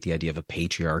hierarchy. They hate the idea of a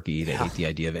patriarchy. They hate the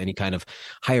idea of any kind of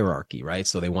hierarchy, right?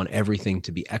 So they want everything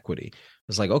to be equity.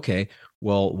 It's like, okay,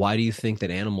 well, why do you think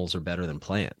that animals are better than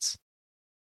plants?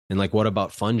 And like, what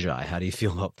about fungi? How do you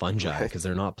feel about fungi? Because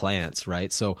they're not plants,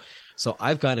 right? So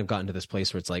I've kind of gotten to this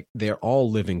place where it's like they're all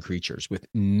living creatures with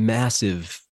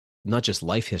massive, not just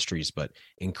life histories, but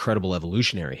incredible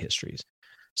evolutionary histories.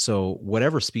 So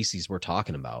whatever species we're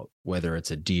talking about, whether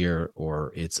it's a deer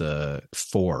or it's a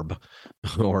forb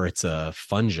or it's a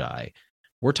fungi,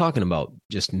 we're talking about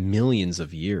just millions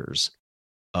of years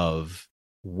of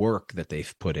work that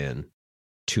they've put in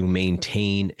to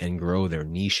maintain and grow their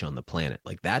niche on the planet.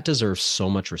 Like that deserves so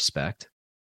much respect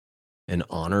and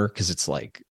honor, because it's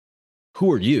like, who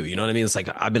are you? You know what I mean? It's like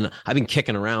I've been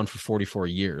kicking around for 44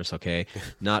 years, okay?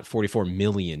 Not 44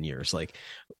 million years. Like,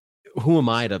 who am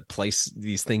I to place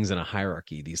these things in a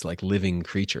hierarchy, these like living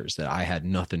creatures that I had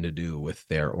nothing to do with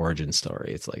their origin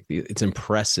story? It's like, it's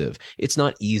impressive. It's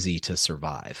not easy to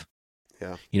survive.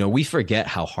 Yeah. You know, we forget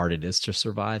how hard it is to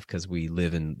survive because we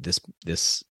live in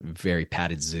this very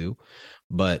padded zoo,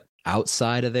 but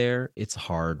outside of there, it's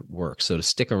hard work. So to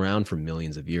stick around for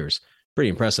millions of years, pretty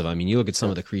impressive. I mean, you look at some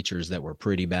of the creatures that were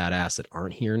pretty badass that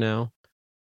aren't here now,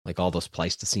 like all those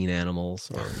Pleistocene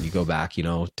animals, or you go back, you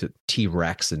know, to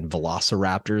T-Rex and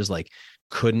velociraptors, like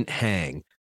couldn't hang,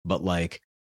 but like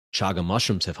chaga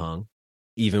mushrooms have hung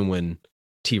even when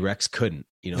T-Rex couldn't.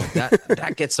 You know,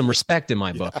 that gets some respect in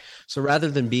my book. So rather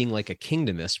than being like a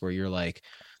kingdomist where you're like,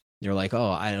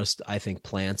 oh, I think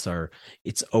plants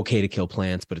it's okay to kill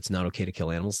plants, but it's not okay to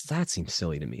kill animals. That seems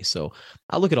silly to me. So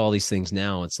I look at all these things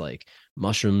now. It's like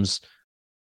mushrooms,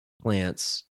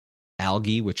 plants,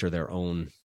 algae, which are they're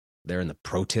in the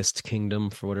protist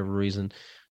kingdom for whatever reason.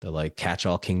 The like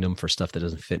catch-all kingdom for stuff that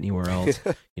doesn't fit anywhere else.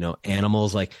 You know,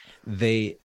 animals, like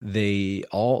they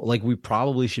all, like, we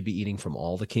probably should be eating from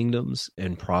all the kingdoms,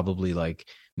 and probably like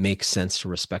makes sense to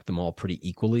respect them all pretty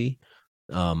equally.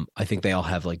 I think they all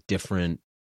have like different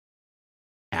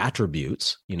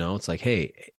attributes. You know, it's like,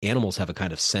 hey, animals have a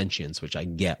kind of sentience, which I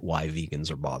get why vegans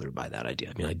are bothered by that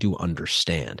idea. I mean, I do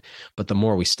understand, but the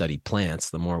more we study plants,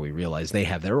 the more we realize they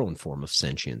have their own form of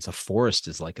sentience. A forest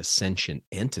is like a sentient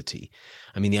entity.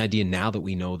 I mean, the idea now that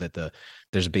we know that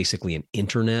there's basically an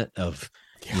internet of,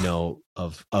 you know,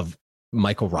 of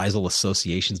mycorrhizal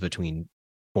associations between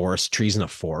forest trees in a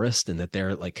forest, and that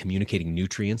they're like communicating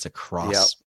nutrients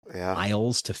across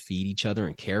aisles to feed each other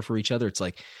and care for each other. It's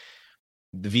like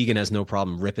the vegan has no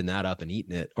problem ripping that up and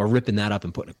eating it, or ripping that up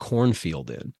and putting a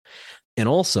cornfield in. And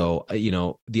also, you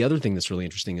know, the other thing that's really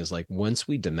interesting is like, once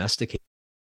we domesticate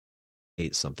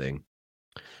something,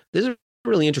 this is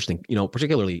really interesting, you know,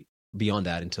 particularly beyond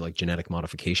that into like genetic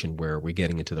modification, where we're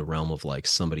getting into the realm of like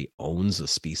somebody owns a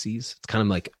species. It's kind of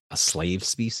like a slave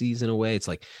species in a way. It's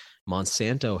like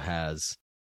Monsanto has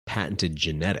patented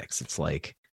genetics. It's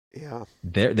like,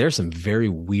 there's some very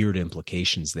weird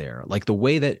implications there. Like the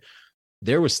way that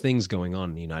there was things going on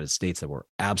in the United States that were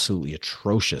absolutely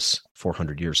atrocious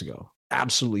 400 years ago.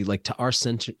 Absolutely, like to our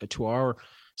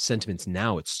sentiments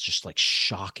now, it's just like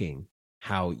shocking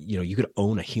how, you know, you could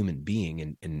own a human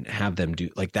being and have them do,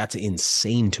 like, that's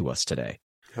insane to us today.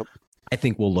 Yep. I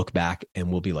think we'll look back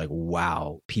and we'll be like,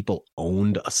 wow, people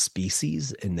owned a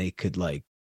species and they could like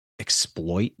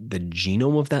exploit the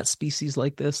genome of that species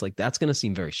like this. Like, that's going to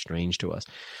seem very strange to us,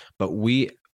 but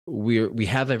we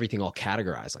have everything all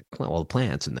categorized, like, well, the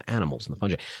plants and the animals and the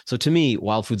fungi. So to me,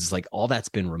 wild foods is like all that's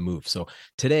been removed. So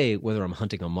today, whether I'm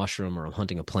hunting a mushroom or I'm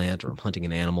hunting a plant or I'm hunting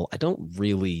an animal, I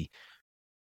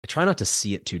try not to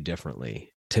see it too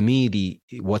differently. To me,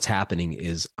 what's happening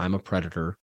is I'm a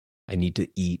predator. I need to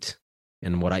eat,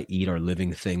 and what I eat are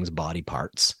living things, body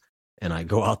parts. And I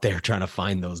go out there trying to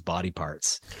find those body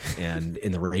parts and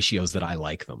in the ratios that I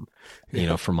like them, you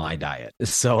know, for my diet.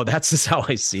 So that's just how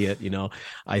I see it. You know,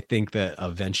 I think that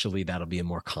eventually that'll be a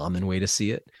more common way to see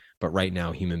it. But right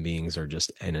now, human beings are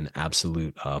just in an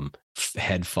absolute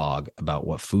head fog about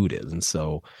what food is. And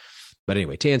so, but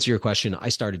anyway, to answer your question, I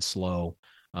started slow.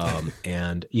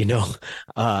 And, you know,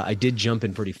 I did jump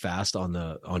in pretty fast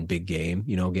on big game,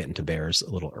 you know, getting to bears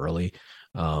a little early.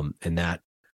 And that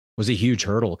was a huge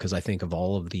hurdle, because I think of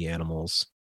all of the animals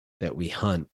that we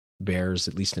hunt, bears,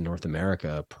 at least in North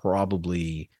America,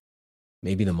 probably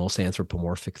maybe the most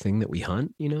anthropomorphic thing that we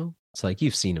hunt. You know, it's like,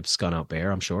 you've seen a skun out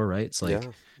bear, I'm sure, right? It's like,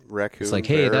 raccoon. It's like,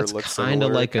 hey, that's kind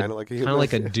of like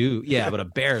a dude. Yeah, but a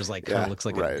bear is like kind of looks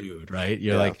like a dude, right?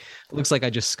 You're like, it looks like I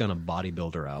just skun a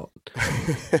bodybuilder out.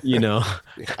 You know,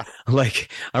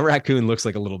 like a raccoon looks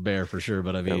like a little bear for sure,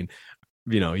 but I mean,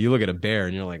 you know, you look at a bear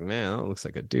and you're like, man, that looks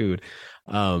like a dude.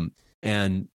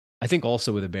 And I think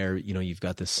also with a bear, you know, you've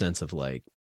got this sense of like,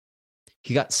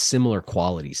 he got similar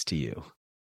qualities to you.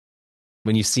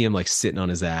 When you see him like sitting on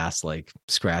his ass, like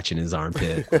scratching his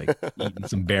armpit, like eating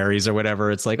some berries or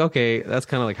whatever, it's like, okay, that's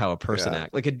kind of like how a person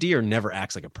acts. Like a deer never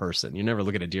acts like a person. You never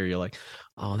look at a deer, you're like,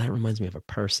 oh, that reminds me of a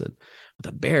person. With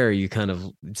a bear, you kind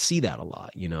of see that a lot,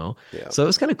 you know? Yeah. So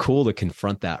it's kind of cool to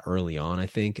confront that early on, I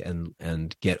think,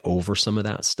 and get over some of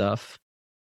that stuff.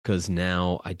 Because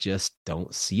now I just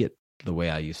don't see it the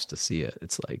way I used to see it.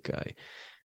 It's like,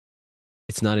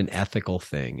 it's not an ethical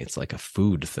thing. It's like a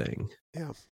food thing.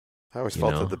 Yeah. I always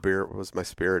felt that the bear was my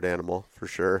spirit animal for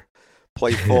sure.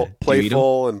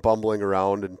 Playful and bumbling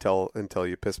around until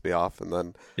you piss me off, and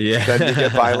then you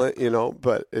get violent, you know.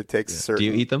 But it takes a certain.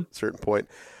 Do you eat them? Certain point.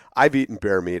 I've eaten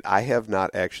bear meat. I have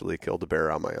not actually killed a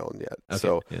bear on my own yet. Okay.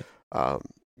 So,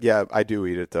 I do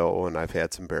eat it though, and I've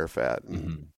had some bear fat.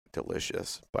 And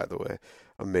delicious, by the way,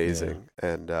 amazing. Yeah.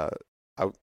 And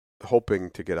I'm hoping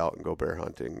to get out and go bear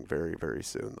hunting very, very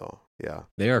soon, though. Yeah,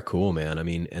 they are cool, man. I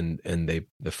mean, and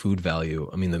the food value.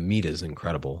 I mean, the meat is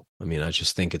incredible. I mean, I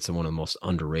just think it's one of the most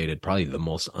underrated, probably the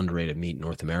most underrated meat in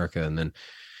North America. And then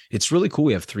it's really cool.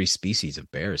 We have 3 species of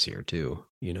bears here too.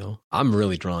 You know, I'm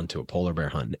really drawn to a polar bear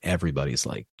hunt, and everybody's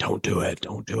like, "Don't do it,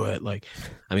 don't do it." Like,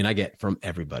 I mean, I get from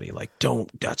everybody like, "Don't,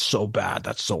 that's so bad,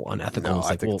 that's so unethical." No, it's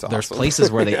like, well, it's there's awesome.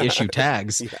 places where they issue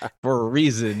tags for a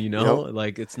reason, you know. Yep.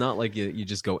 Like, it's not like you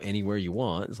just go anywhere you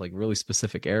want. It's like really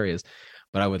specific areas.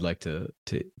 But I would like to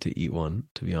eat one,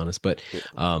 to be honest. But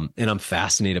and I'm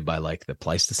fascinated by like the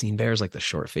Pleistocene bears, like the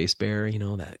short faced bear. You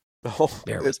know, that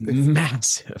bear was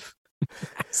massive.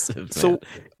 Massive, so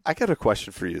I got a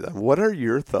question for you then. What are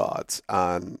your thoughts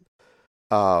on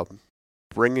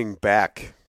bringing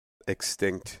back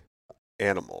extinct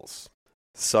animals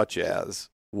such as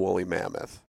woolly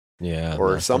mammoth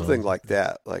or something like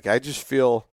that? Like I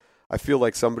feel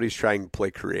like somebody's trying to play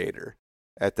creator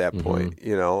at that point.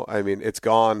 You know, I mean, it's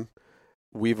gone.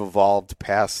 We've evolved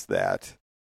past that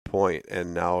point,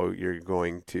 and now you're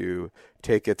going to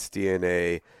take its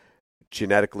DNA,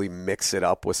 genetically mix it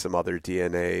up with some other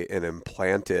DNA, and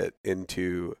implant it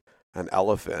into an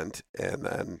elephant, and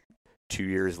then 2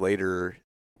 years later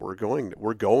we're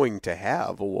going to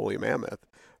have a woolly mammoth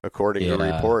according to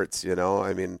reports, you know.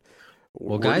 I mean,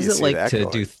 well, guys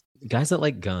that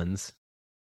like guns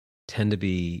tend to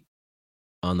be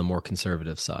on the more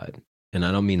conservative side, and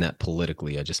I don't mean that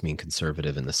politically, I just mean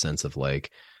conservative in the sense of like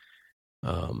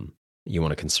you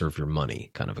want to conserve your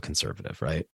money, kind of a conservative,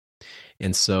 right?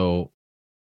 And so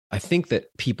I think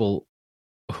that people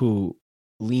who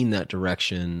lean that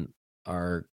direction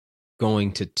are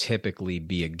going to typically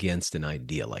be against an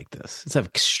idea like this. It's an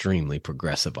extremely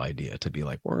progressive idea to be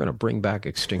like, we're going to bring back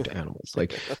extinct animals.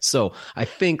 Like, so I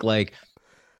think like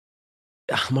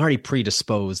I'm already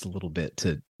predisposed a little bit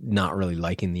to not really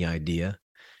liking the idea.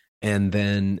 And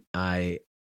then I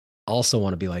also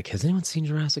want to be like, has anyone seen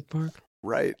Jurassic Park?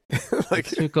 Right.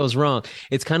 Like it goes wrong.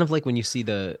 It's kind of like when you see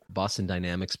the Boston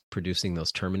Dynamics producing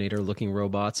those Terminator looking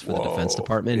robots for the Defense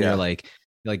Department. Yeah. You're like,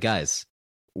 guys,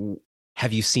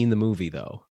 have you seen the movie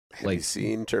though? Have you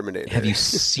seen Terminator? Have you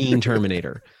seen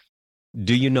Terminator?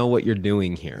 Do you know what you're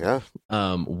doing here?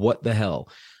 Yeah. What the hell?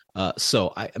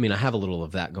 So I mean, I have a little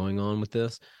of that going on with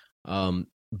this.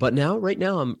 But right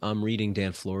now I'm reading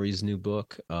Dan Florey's new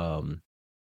book,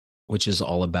 which is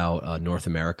all about North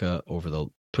America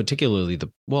particularly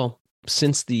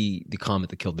since the comet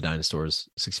that killed the dinosaurs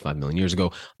 65 million years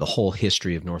ago, the whole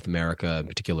history of North America, in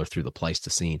particular through the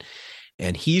Pleistocene.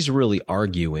 And he's really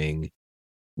arguing,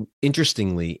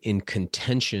 interestingly, in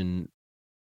contention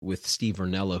with Steve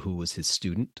Rinella, who was his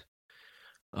student.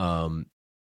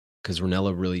 Because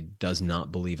Rinella really does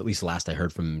not believe, at least last I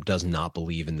heard from him, does not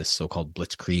believe in this so-called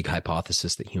blitzkrieg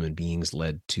hypothesis that human beings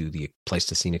led to the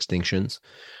Pleistocene extinctions.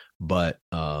 But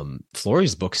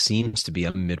Florey's book seems to be,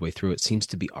 I'm midway through it, seems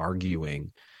to be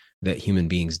arguing that human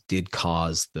beings did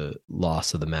cause the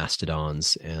loss of the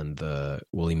mastodons and the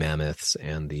woolly mammoths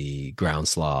and the ground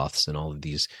sloths and all of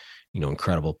these, you know,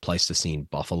 incredible Pleistocene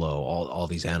buffalo, all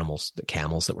these animals, the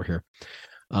camels that were here.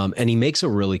 And he makes a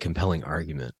really compelling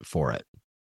argument for it.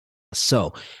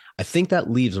 So I think that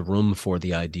leaves room for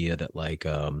the idea that like,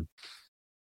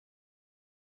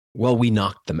 we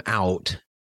knocked them out.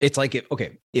 It's like,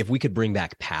 if we could bring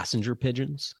back passenger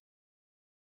pigeons,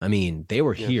 I mean, they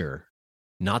were here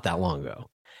not that long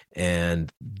ago,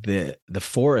 and the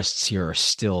forests here are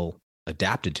still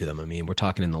adapted to them. I mean, we're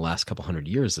talking in the last couple 100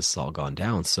 years, this has all gone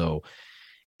down. So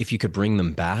if you could bring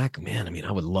them back, man, I mean,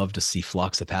 I would love to see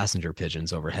flocks of passenger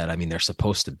pigeons overhead. I mean, they're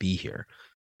supposed to be here.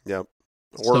 Yep.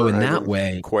 So in that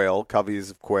way, coveys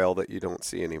of quail that you don't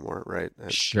see anymore, right?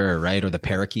 Sure, right? Or the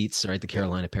parakeets, right? The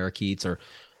Carolina parakeets,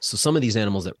 so some of these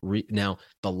animals that now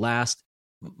the last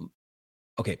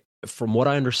okay, from what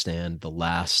I understand, the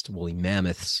last woolly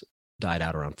mammoths died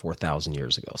out around 4,000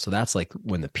 years ago. So that's like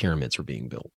when the pyramids were being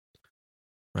built,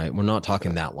 right? We're not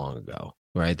talking that long ago,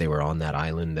 right? They were on that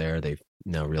island there. They've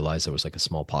now realized there was like a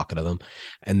small pocket of them.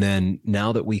 And then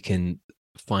now that we can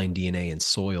find DNA in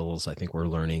soils, I think we're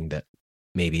learning that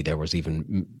maybe there was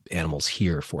even animals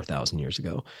here 4,000 years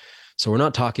ago. So we're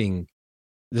not talking,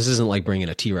 this isn't like bringing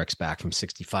a T-Rex back from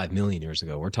 65 million years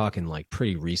ago. We're talking like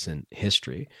pretty recent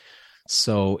history.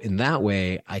 So in that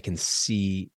way, I can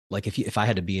see, like, if I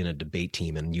had to be in a debate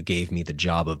team and you gave me the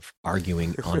job of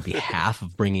arguing on behalf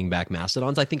of bringing back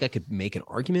mastodons, I think I could make an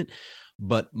argument.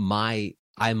 But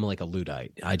I'm like a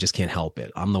Luddite. I just can't help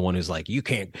it. I'm the one who's like, you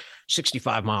can't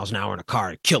 65 miles an hour in a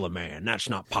car to kill a man. That's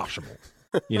not possible.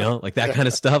 You know, like that kind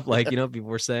of stuff. Like, you know, people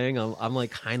were saying, I'm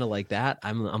like kind of like that.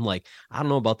 I'm like, I don't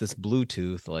know about this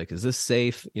Bluetooth. Like, is this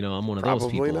safe? You know, I'm one of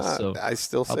those people. Not. So I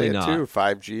still say it too.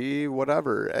 5G,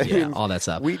 whatever. I mean, all that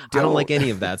stuff. I don't like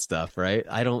any of that stuff. Right.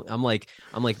 I'm like,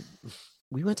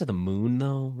 we went to the moon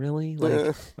though. Really?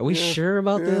 Like, are we sure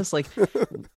about this? Like,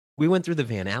 we went through the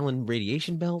Van Allen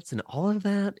radiation belts and all of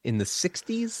that in the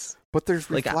 60s. But there's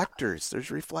reflectors.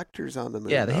 There's reflectors on the moon.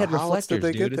 Yeah, they had reflectors,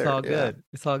 dude. It's all good. Yeah.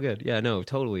 It's all good. Yeah, no,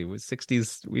 totally. It was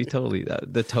 60s. We totally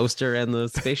the toaster and the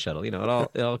space shuttle. You know,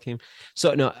 it all came.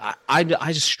 So no, I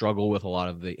just struggle with a lot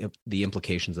of the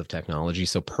implications of technology.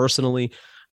 So personally,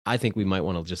 I think we might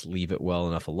want to just leave it well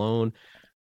enough alone.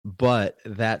 But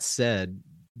that said,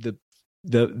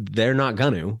 they're not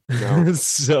gonna. No.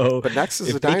 So, but next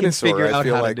is a dinosaur. I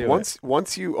feel like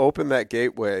once you open that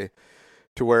gateway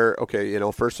to where, okay, you know,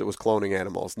 first it was cloning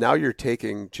animals. Now you're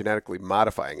taking genetically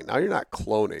modifying it. Now you're not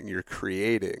cloning, you're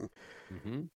creating.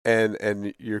 Mm-hmm.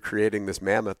 And you're creating this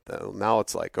mammoth. Now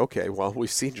it's like, okay, well, we've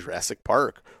seen Jurassic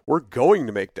Park. We're going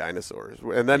to make dinosaurs.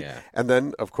 And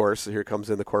then of course, here comes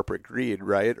in the corporate greed,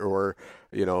 right? Or,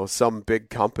 you know, some big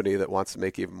company that wants to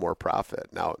make even more profit.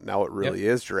 Now it really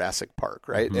is Jurassic Park,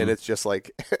 right? Mm-hmm. And it's just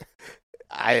like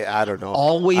I don't know.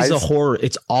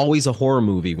 It's always a horror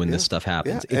movie when this stuff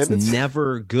happens. Yeah, it's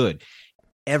never good.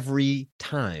 Every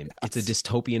time it's a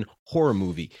dystopian horror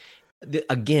movie.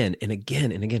 Again and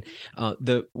again and again.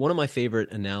 One of my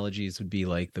favorite analogies would be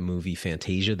like the movie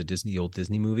Fantasia, the old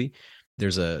Disney movie.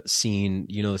 There's a scene,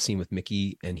 you know, the scene with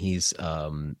Mickey and he's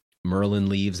Merlin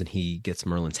leaves and he gets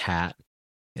Merlin's hat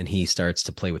and he starts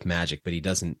to play with magic, but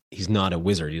he's not a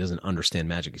wizard. He doesn't understand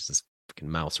magic. He's this freaking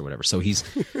mouse or whatever. So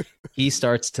he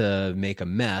starts to make a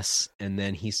mess and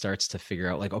then he starts to figure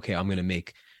out like, okay, I'm going to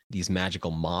make these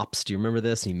magical mops. Do you remember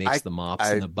this? He makes the mops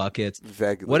and the buckets.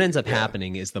 Vaguely, what ends up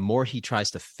happening is the more he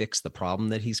tries to fix the problem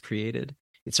that he's created,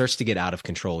 it starts to get out of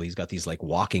control. He's got these like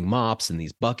walking mops and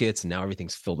these buckets, and now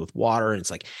everything's filled with water. And it's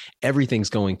like everything's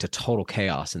going to total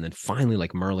chaos. And then finally,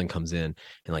 like Merlin comes in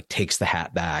and like takes the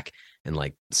hat back and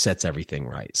like sets everything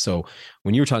right. So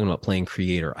when you were talking about playing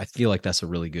creator, I feel like that's a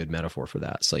really good metaphor for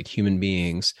that. It's like human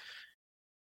beings,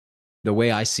 the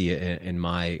way I see it in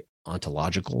my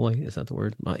ontological, is that the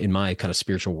word? In my kind of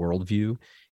spiritual worldview,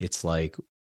 it's like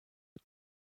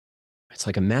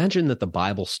imagine that the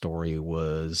Bible story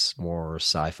was more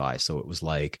sci-fi. So it was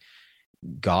like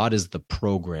God is the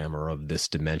programmer of this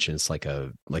dimension. It's like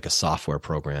a software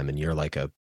program, and you're like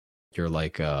a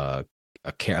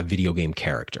video game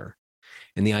character.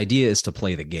 And the idea is to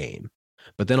play the game.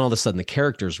 But then all of a sudden the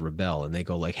characters rebel and they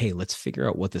go like, hey, let's figure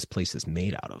out what this place is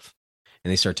made out of.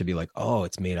 And they start to be like, oh,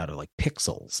 it's made out of like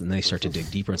pixels. And they start to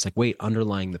dig deeper. It's like, wait,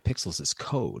 underlying the pixels is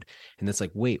code. And it's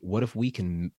like, wait, what if we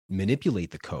can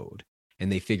manipulate the code?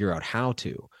 And they figure out how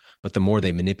to. But the more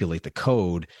they manipulate the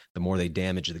code, the more they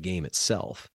damage the game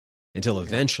itself. Until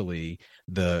eventually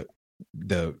the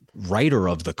writer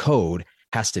of the code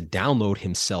has to download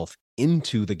himself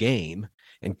into the game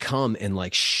and come and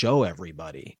like show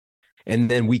everybody. And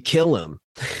then we kill him.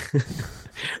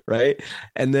 Right.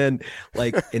 And then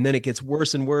it gets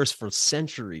worse and worse for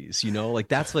centuries, you know, like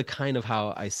that's like kind of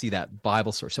how I see that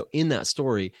Bible story. So in that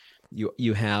story,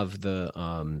 you have the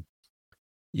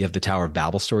Tower of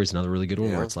Babel story is another really good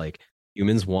one where it's like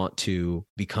humans want to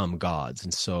become gods.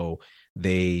 And so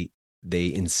they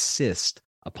insist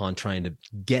upon trying to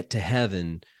get to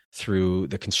heaven through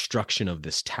the construction of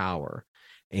this tower.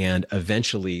 And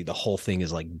eventually the whole thing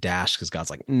is like dashed because God's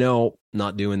like, no,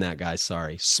 not doing that, guys.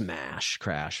 Sorry. Smash,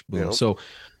 crash, boom. Yep. So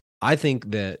I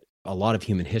think that a lot of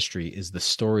human history is the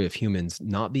story of humans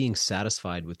not being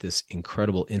satisfied with this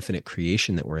incredible infinite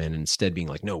creation that we're in, and instead being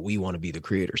like, no, we want to be the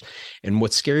creators. And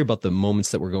what's scary about the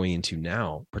moments that we're going into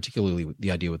now, particularly with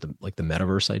the idea with the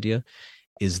metaverse idea,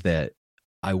 is that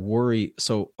I worry.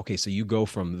 So, okay, so you go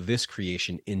from this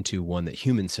creation into one that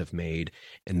humans have made,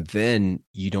 and then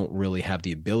you don't really have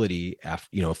the ability after,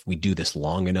 if we do this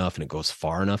long enough and it goes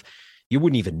far enough, you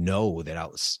wouldn't even know that I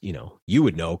was, you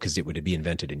would know because it would be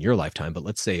invented in your lifetime. But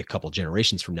let's say a couple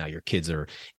generations from now, your kids are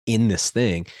in this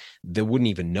thing, they wouldn't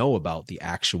even know about the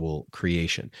actual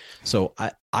creation. So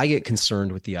I get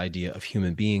concerned with the idea of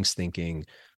human beings thinking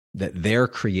that their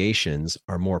creations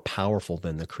are more powerful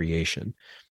than the creation.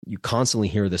 You constantly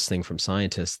hear this thing from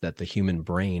scientists that the human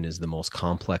brain is the most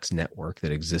complex network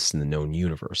that exists in the known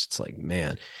universe. It's like,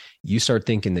 man, you start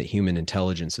thinking that human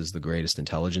intelligence is the greatest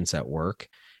intelligence at work,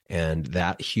 and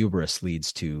that hubris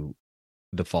leads to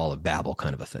the fall of Babel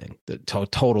kind of a thing, the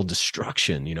total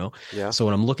destruction, Yeah. So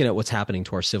when I'm looking at what's happening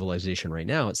to our civilization right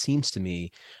now, it seems to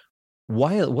me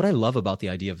what I love about the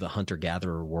idea of the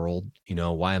hunter-gatherer world,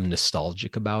 why I'm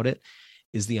nostalgic about it,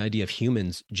 is the idea of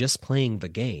humans just playing the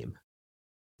game.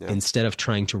 Yeah. Instead of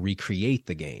trying to recreate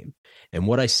the game. And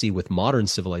what I see with modern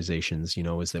civilizations,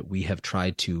 is that we have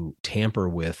tried to tamper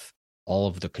with all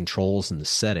of the controls and the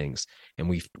settings, and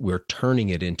we're turning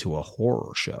it into a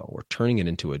horror show. We're turning it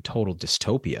into a total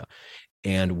dystopia.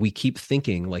 And we keep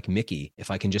thinking like Mickey, if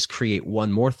I can just create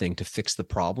one more thing to fix the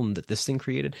problem that this thing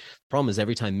created. The problem is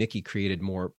every time Mickey created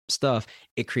more stuff,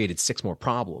 it created 6 more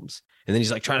problems. And then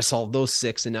he's like trying to solve those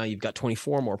 6. And now you've got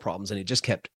 24 more problems. And it just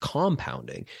kept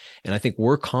compounding. And I think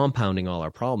we're compounding all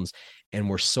our problems. And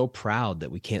we're so proud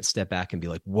that we can't step back and be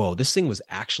like, whoa, this thing was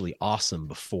actually awesome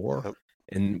before.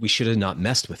 And we should have not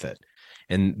messed with it.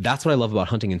 And that's what I love about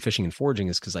hunting and fishing and foraging,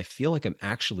 is because I feel like I'm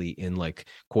actually in like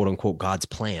quote unquote God's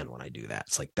plan when I do that.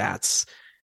 It's like that's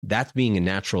being a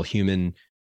natural human,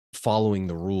 following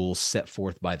the rules set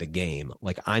forth by the game.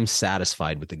 Like I'm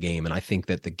satisfied with the game, and I think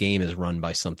that the game is run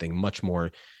by something much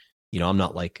more. I'm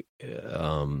not like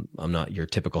I'm not your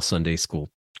typical Sunday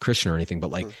school Christian or anything,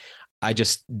 but like I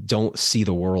just don't see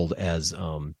the world as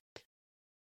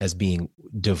being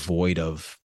devoid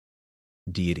of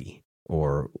deity,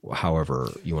 or however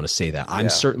you want to say that. I'm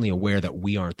certainly aware that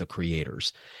we aren't the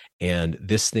creators, and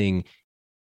this thing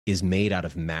is made out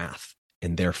of math,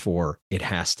 and therefore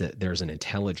there's an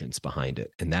intelligence behind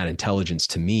it. And that intelligence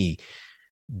to me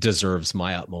deserves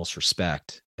my utmost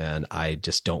respect. And I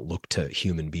just don't look to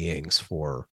human beings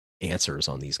for answers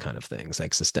on these kind of things,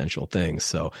 existential things.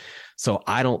 So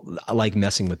I don't like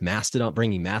messing with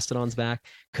bringing mastodons back,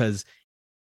 because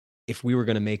if we were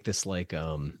going to make this like,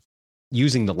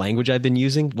 using the language I've been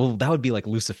using, well, that would be like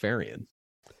Luciferian,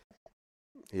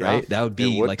 right? That would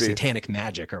be like satanic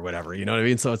magic or whatever, you know what I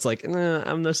mean? So it's like,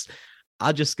 I'm just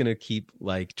going to keep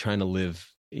like trying to live,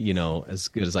 as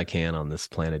good as I can on this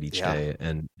planet each day,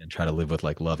 and try to live with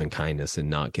like love and kindness, and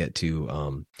not get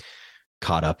too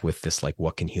caught up with this, like,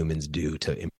 what can humans do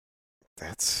to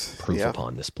improve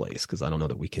upon this place? Because I don't know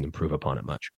that we can improve upon it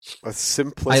much. A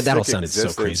simplistic that all sounded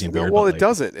so crazy and weird. Well, it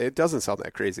doesn't. It doesn't sound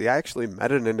that crazy. I actually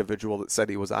met an individual that said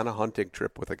he was on a hunting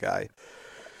trip with a guy,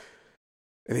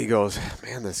 and he goes,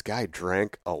 "Man, this guy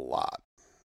drank a lot."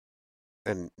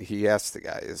 And he asked the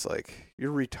guy, "Is like,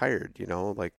 you're retired,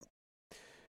 like,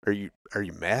 are you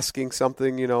masking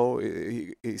something?"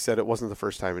 He said it wasn't the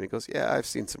first time, and he goes, "Yeah, I've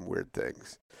seen some weird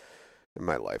things in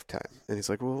my lifetime." And he's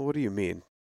like, "Well, what do you mean?"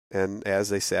 And as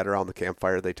they sat around the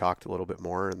campfire, they talked a little bit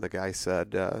more. And the guy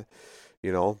said,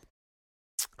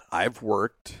 "I've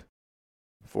worked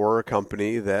for a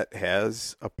company that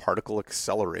has a particle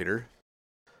accelerator,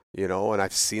 and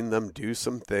I've seen them do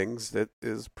some things that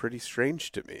is pretty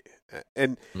strange to me."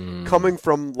 And coming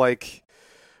from like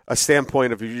a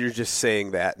standpoint of, you're just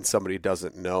saying that and somebody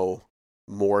doesn't know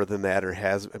more than that or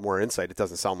has more insight, it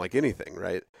doesn't sound like anything,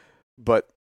 right? But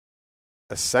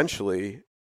essentially,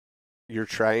 you're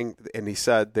trying, and he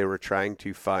said they were trying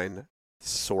to find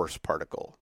source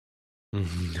particle.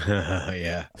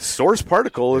 Yeah. Source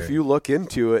particle, if you look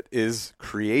into it, is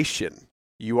creation.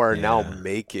 You are now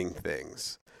making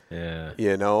things. Yeah.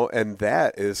 And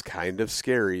that is kind of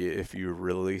scary if you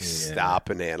really stop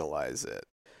and analyze it.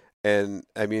 And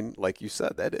I mean, like you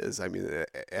said, that is, I mean,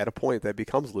 at a point that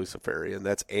becomes Luciferian.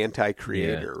 That's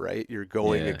anti-creator, right? You're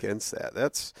going against that.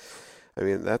 That's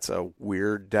a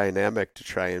weird dynamic to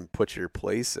try and put your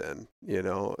place in,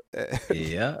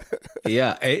 Yeah.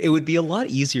 It would be a lot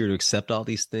easier to accept all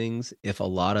these things if a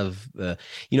lot of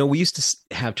we used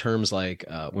to have terms like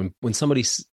when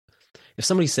if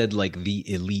somebody said like the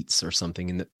elites or something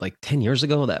in like 10 years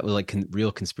ago, that was like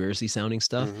real conspiracy sounding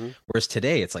stuff. Mm-hmm. Whereas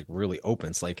today it's like really open.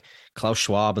 It's like Klaus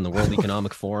Schwab and the World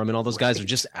Economic Forum and all those guys are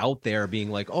just out there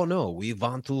being like, "Oh no, we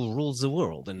want to rule the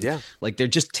world." And like, they're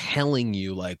just telling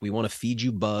you like, we want to feed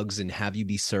you bugs and have you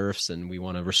be serfs, and we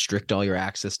want to restrict all your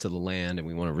access to the land, and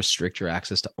we want to restrict your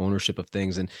access to ownership of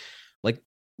things. And like,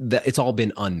 that it's all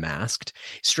been unmasked.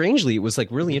 Strangely, it was like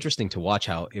really interesting to watch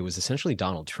how it was essentially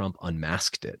Donald Trump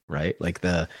unmasked it, right? Like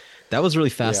that was really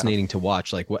fascinating to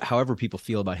watch. Like however people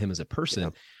feel about him as a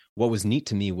person, what was neat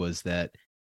to me was that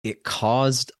it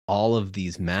caused all of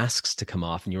these masks to come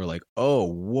off, and you were like, oh,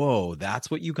 whoa,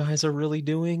 that's what you guys are really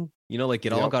doing. You know, like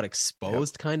it all got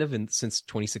exposed kind of since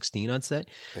 2016, I'd say,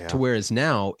 to whereas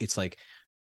now it's like,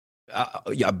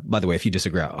 by the way, if you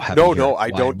disagree, I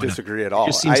don't disagree at all. It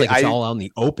just seems like it's all out in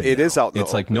the open. It is out in the open.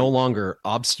 It's like no longer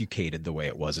obfuscated the way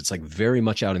it was. It's like very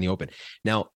much out in the open.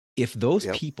 Now, if those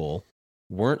people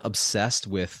weren't obsessed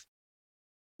with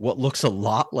what looks a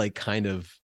lot like kind of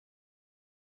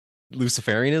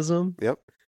Luciferianism,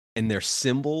 and their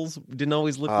symbols didn't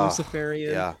always look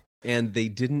Luciferian, and they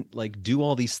didn't like do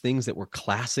all these things that were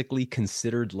classically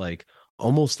considered like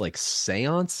almost like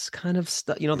seance kind of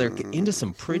stuff. You know, they're into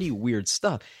some pretty weird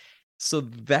stuff. So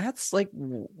that's like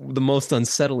the most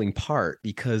unsettling part,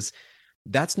 because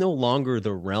that's no longer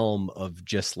the realm of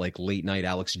just like late night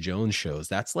Alex Jones shows.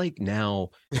 That's like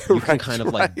now you can kind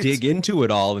of like dig into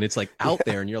it all, and it's like out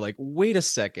there, and you're like, wait a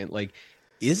second, like,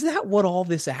 is that what all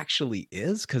this actually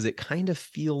is? Because it kind of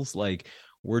feels like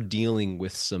we're dealing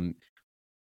with some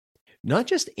not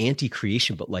just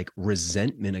anti-creation, but like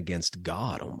resentment against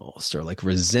God almost, or like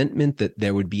resentment that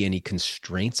there would be any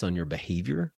constraints on your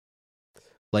behavior.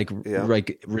 Like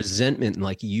resentment, and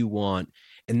like you want,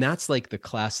 and that's like the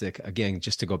classic, again,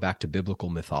 just to go back to biblical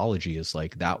mythology, is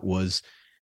like that was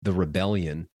the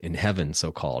rebellion in heaven,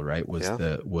 so-called, right?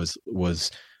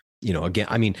 Was you know, again,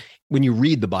 I mean, when you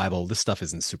read the Bible, this stuff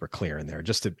isn't super clear in there.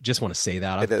 Just want to say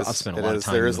that I've spent a lot of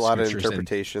time. There is a lot of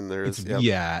interpretation.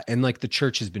 And like the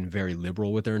church has been very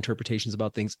liberal with their interpretations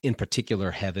about things. In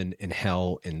particular, heaven and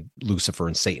hell and Lucifer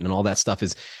and Satan and all that stuff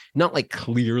is not like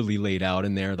clearly laid out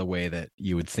in there the way that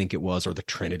you would think it was, or the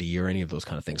Trinity or any of those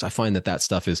kind of things. I find that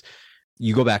stuff is,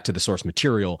 you go back to the source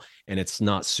material and it's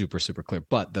not super clear.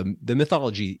 But the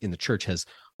mythology in the church has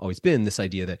always been this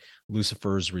idea that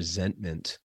Lucifer's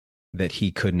resentment that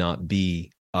he could not be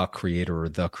a creator or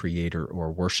the creator or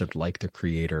worshipped like the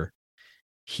creator,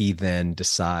 he then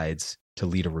decides to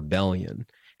lead a rebellion,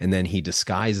 and then he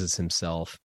disguises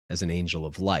himself as an angel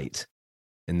of light,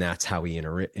 and that's how he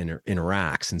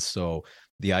interacts. And so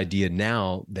the idea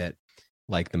now that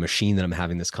like the machine that I'm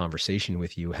having this conversation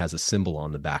with you has a symbol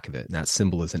on the back of it, and that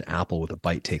symbol is an apple with a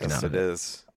bite taken out of it. It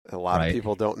is. A lot of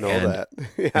people don't know that.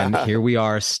 And here we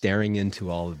are staring into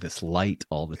all of this light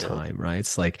all the time, right?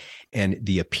 It's like, and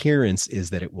the appearance is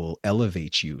that it will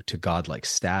elevate you to godlike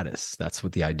status. That's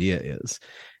what the idea is.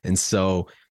 And so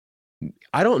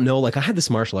I don't know, like I had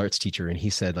this martial arts teacher, and he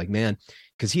said like, man,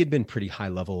 because he had been pretty high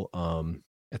level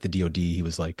at the DOD. He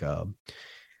was like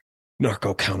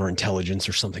narco counterintelligence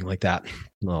or something like that,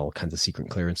 all kinds of secret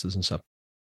clearances and stuff.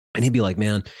 And he'd be like,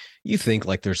 man, you think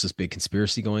like there's this big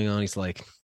conspiracy going on? He's like,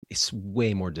 it's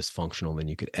way more dysfunctional than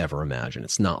you could ever imagine.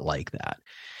 It's not like that.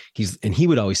 He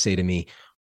would always say to me,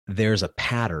 there's a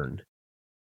pattern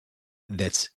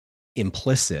that's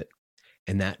implicit,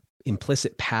 and that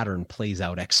implicit pattern plays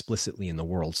out explicitly in the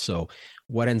world. So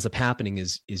what ends up happening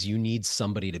is you need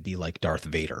somebody to be like Darth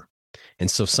Vader. And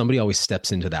so somebody always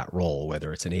steps into that role,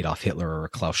 whether it's an Adolf Hitler or a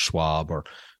Klaus Schwab or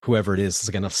whoever it is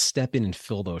going to step in and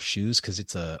fill those shoes, because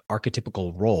it's a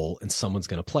archetypical role and someone's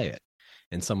going to play it.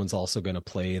 And someone's also going to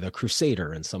play the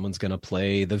crusader, and someone's going to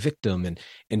play the victim.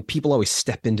 And people always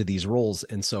step into these roles.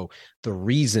 And so the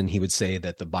reason he would say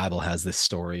that the Bible has this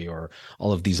story, or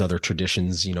all of these other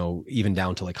traditions, you know, even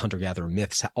down to like hunter-gatherer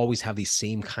myths, always have these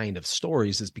same kind of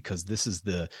stories, is because this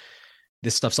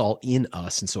stuff's all in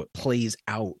us. And so it plays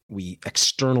out. We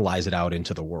externalize it out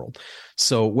into the world.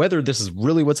 So whether this is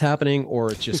really what's happening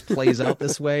or it just plays out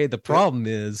this way, the problem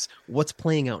is what's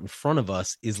playing out in front of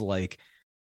us is like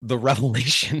the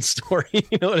Revelation story.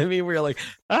 You know what I mean? We're like,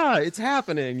 it's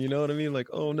happening. You know what I mean? Like,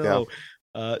 oh no.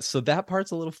 Yeah. So that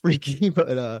part's a little freaky,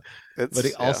 but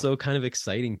it also kind of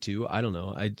exciting too. I don't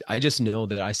know. I just know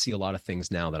that I see a lot of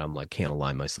things now that I'm like, can't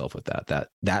align myself with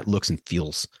that looks and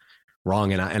feels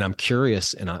wrong. And I'm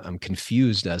curious, and I'm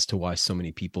confused as to why so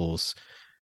many people's,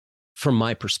 from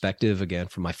my perspective, again,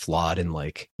 from my flawed and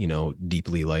like, you know,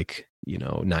 deeply like, you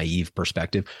know, naive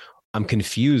perspective, I'm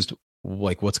confused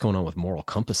like what's going on with moral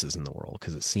compasses in the world,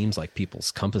 because it seems like people's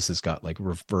compasses got like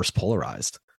reverse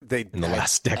polarized in the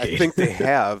last decade. I think they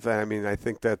have. I mean, I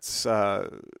think that's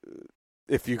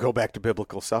if you go back to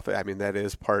biblical stuff, I mean, that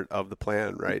is part of the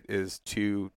plan, right? Is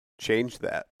to change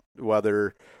that,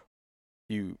 whether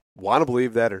you want to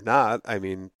believe that or not. I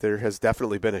mean, there has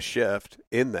definitely been a shift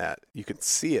in that. You can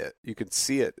see it. You can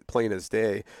see it plain as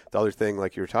day. The other thing,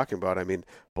 like you were talking about, I mean,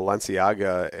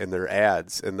 Balenciaga and their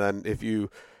ads, and then if you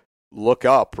look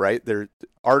up, right, there are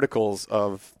articles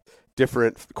of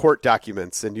different court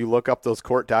documents, and you look up those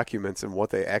court documents and what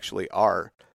they actually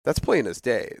are, that's plain as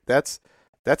day. That's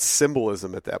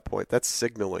symbolism at that point. That's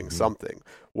signaling something.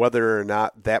 Whether or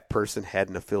not that person had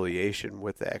an affiliation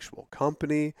with the actual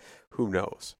company, who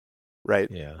knows, right?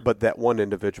 Yeah. But that one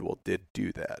individual did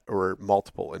do that, or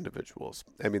multiple individuals.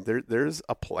 I mean, there's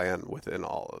a plan within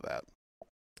all of that.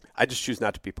 I just choose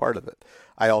not to be part of it.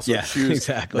 I also choose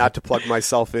not to plug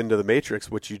myself into the matrix,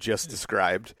 which you just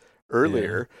described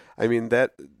earlier. Yeah. I mean,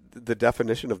 that the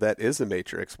definition of that is a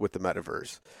matrix with the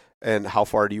metaverse. And how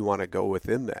far do you want to go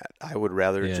within that? I would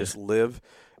rather just live.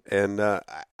 And I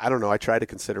don't know. I try to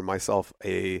consider myself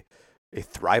a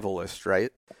thrivalist,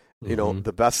 right? You know,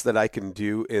 the best that I can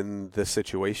do in this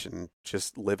situation,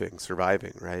 just living,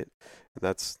 surviving, right? And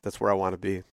that's where I want to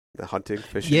be. The hunting,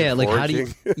 fishing, like foraging.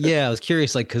 how do you? I was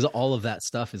curious, like, because all of that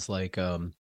stuff is like,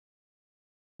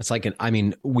 it's like I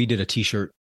mean, we did a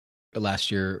T-shirt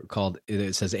last year called,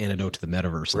 it says "Antidote to the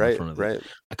Metaverse" on the front of it. Right.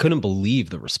 I couldn't believe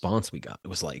the response we got. It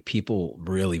was like people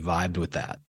really vibed with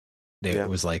that. It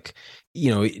was like,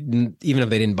 you know, even if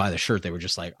they didn't buy the shirt, they were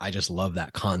just like, I just love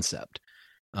that concept.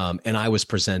 And I was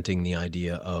presenting the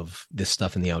idea of this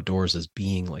stuff in the outdoors as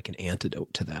being like an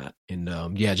antidote to that. And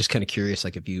just kind of curious,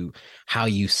 like how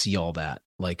you see all that,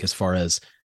 like as far as,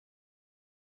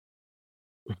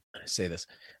 I say this,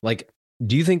 like,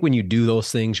 do you think when you do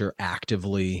those things, you're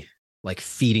actively like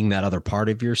feeding that other part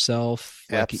of yourself?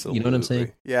 Like, absolutely. You know what I'm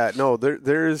saying? Yeah, no,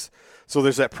 there's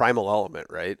that primal element,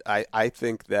 right? I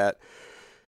think that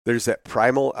there's that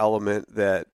primal element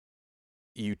that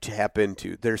you tap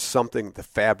into. There's something, the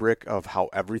fabric of how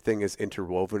everything is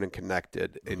interwoven and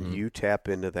connected, and you tap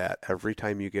into that every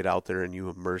time you get out there and you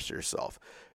immerse yourself.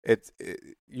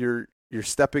 You're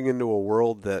stepping into a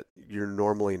world that you're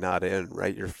normally not in,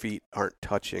 right? Your feet aren't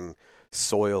touching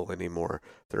soil anymore.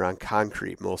 They're on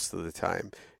concrete most of the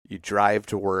time. You drive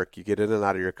to work, you get in and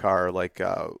out of your car, like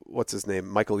what's his name?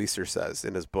 Michael Easter says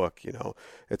in his book, you know,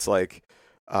 it's like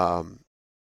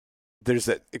there's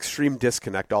that extreme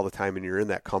disconnect all the time, and you're in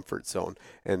that comfort zone,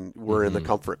 and we're in the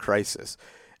comfort crisis.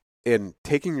 And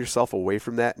taking yourself away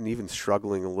from that, and even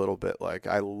struggling a little bit, like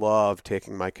I love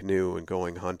taking my canoe and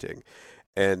going hunting,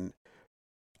 and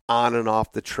on and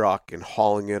off the truck and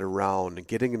hauling it around and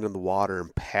getting into the water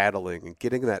and paddling and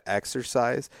getting that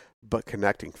exercise, but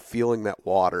connecting, feeling that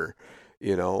water,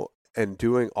 you know, and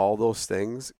doing all those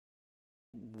things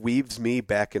weaves me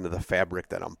back into the fabric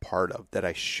that I'm part of, that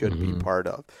I should be part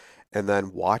of. And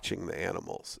then watching the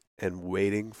animals and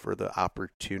waiting for the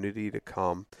opportunity to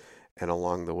come, and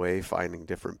along the way finding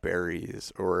different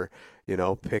berries, or, you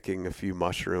know, picking a few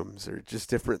mushrooms, or just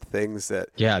different things that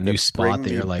new spot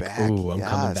that you're like, back. Ooh, I'm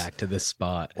coming back to this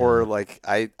spot. Or like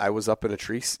I was up in a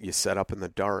tree, you set up in the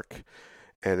dark,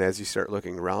 and as you start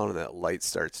looking around and that light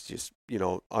starts just, you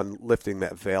know, lifting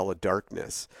that veil of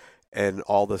darkness, and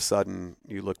all of a sudden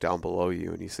you look down below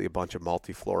you and you see a bunch of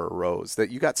multiflora rose that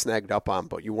you got snagged up on,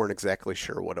 but you weren't exactly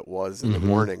sure what it was in the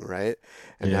morning, right?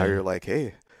 And now you're like,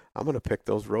 hey, I'm going to pick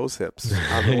those rose hips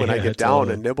when I get down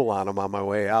and nibble on them on my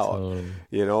way out.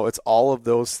 You know, it's all of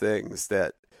those things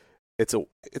that it's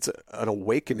an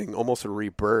awakening, almost a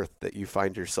rebirth that you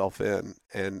find yourself in.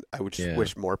 And I would just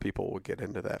wish more people would get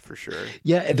into that for sure.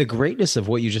 Yeah. The greatness of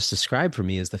what you just described for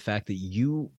me is the fact that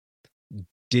you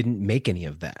didn't make any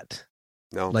of that.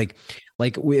 No. Like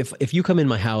if you come in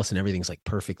my house and everything's like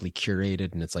perfectly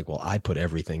curated, and it's like, well, I put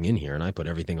everything in here and I put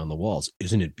everything on the walls.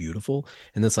 Isn't it beautiful?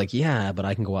 And it's like, yeah, but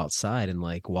I can go outside and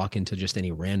like walk into just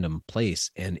any random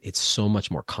place, and it's so much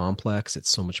more complex.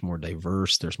 It's so much more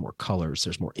diverse. There's more colors.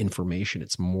 There's more information.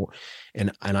 It's more,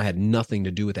 and I had nothing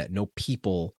to do with that. No,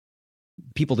 people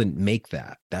didn't make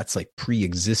that. That's like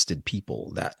pre-existed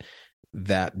people.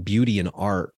 That beauty and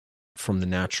art from the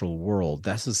natural world,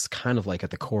 this is kind of like at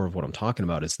the core of what I'm talking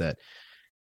about, is that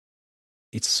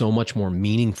it's so much more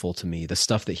meaningful to me. The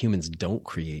stuff that humans don't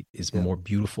create is more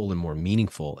beautiful and more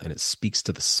meaningful, and it speaks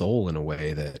to the soul in a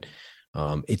way that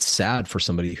it's sad for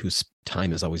somebody whose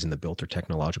time is always in the built or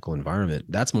technological environment.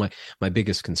 That's my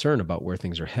biggest concern about where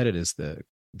things are headed, is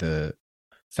the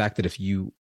fact that if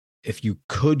you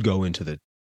could go into the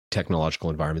technological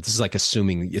environment, this is like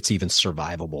assuming it's even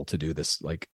survivable to do this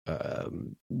like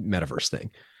metaverse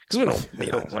thing, because we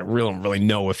don't really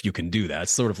know if you can do that.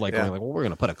 It's sort of like, we're going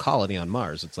to put a colony on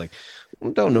Mars. It's like,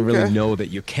 we don't really know that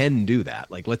you can do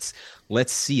that. Like, let's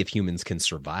see if humans can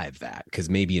survive that, because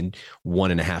maybe in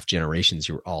 1.5 generations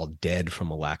you're all dead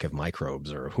from a lack of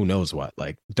microbes, or who knows what.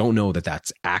 Like, don't know that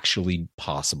that's actually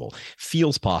possible.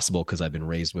 Feels possible because I've been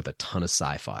raised with a ton of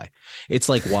sci-fi. It's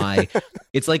like why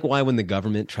when the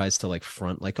government tries to like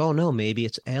front like, oh no, maybe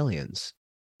it's aliens,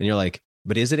 and you're like,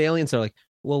 But is it aliens? They're like,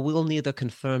 well, we'll neither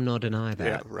confirm nor deny that.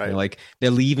 Yeah, right. They're like, they're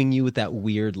leaving you with that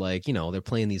weird, like, they're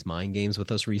playing these mind games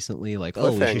with us recently. Like,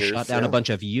 oh, we should shut down a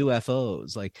bunch of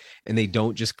UFOs. Like, and they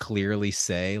don't just clearly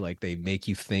say, like, they make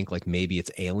you think like maybe it's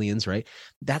aliens, right?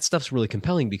 That stuff's really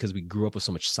compelling because we grew up with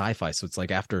so much sci-fi. So it's like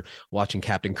after watching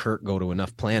Captain Kirk go to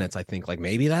enough planets, I think like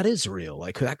maybe that is real.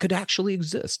 Like that could actually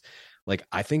exist. Like,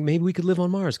 I think maybe we could live on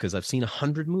Mars because I've seen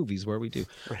 100 movies where we do.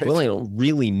 Right. Well, I don't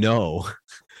really know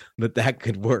that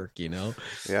could work,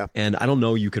 Yeah. And I don't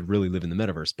know you could really live in the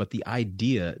metaverse, but the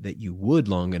idea that you would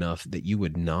long enough that you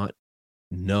would not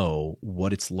know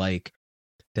what it's like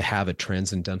to have a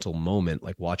transcendental moment,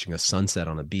 like watching a sunset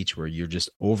on a beach where you're just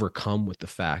overcome with the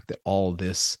fact that all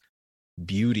this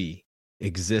beauty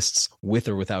exists with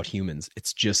or without humans.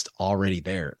 It's just already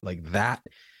there. Like, that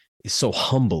is so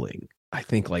humbling. I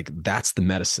think like that's the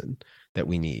medicine that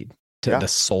we need. The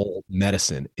soul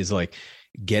medicine is like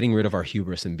getting rid of our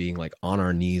hubris and being like on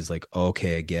our knees, like,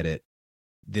 okay, I get it.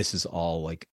 This is all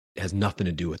like, has nothing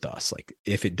to do with us. Like,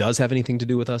 if it does have anything to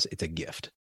do with us, it's a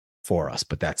gift for us,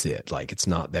 but that's it. Like, it's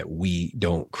not that we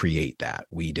don't create that.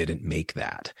 We didn't make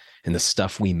that. And the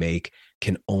stuff we make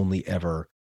can only ever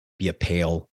be a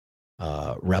pale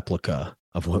replica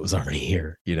of what was already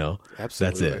here, Absolutely.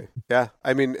 That's it. Yeah.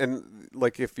 I mean, and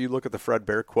like, if you look at the Fred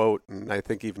Bear quote, and I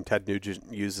think even Ted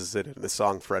Nugent uses it in the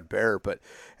song Fred Bear, but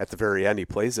at the very end he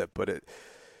plays it, but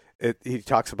he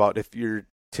talks about, if you're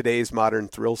today's modern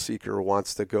thrill seeker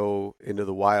wants to go into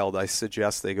the wild, I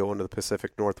suggest they go into the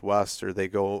Pacific Northwest, or they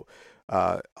go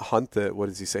hunt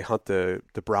the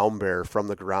brown bear from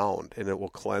the ground, and it will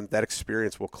cleanse. That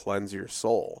experience will cleanse your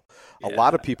soul. Yeah. A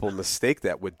lot of people mistake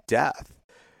that with death.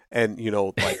 And,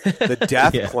 like the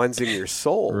death cleansing your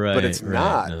soul, but it's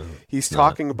not. No, He's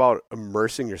talking about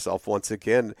immersing yourself once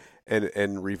again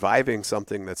and reviving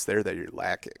something that's there that you're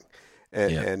lacking.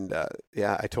 And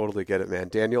I totally get it, man.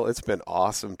 Daniel, it's been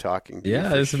awesome talking to you.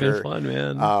 Yeah, it's been fun,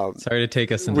 man. Sorry to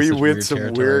take us into we such went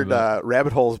some weird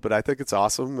rabbit holes, but I think it's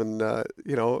awesome. And,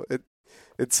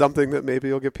 it's something that maybe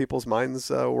will get people's minds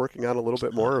working on a little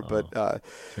bit more. But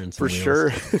for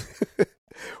sure,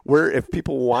 if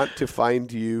people want to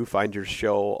find you, find your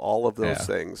show, all of those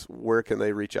things, where can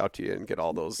they reach out to you and get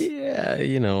all those? Yeah,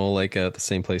 like the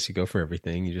same place you go for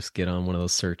everything. You just get on one of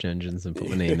those search engines and put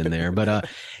my name in there. But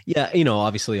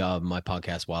obviously my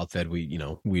podcast WildFed,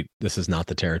 we this is not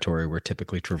the territory we're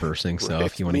typically traversing. So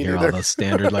if you want to hear all those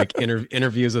standard like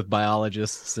interviews with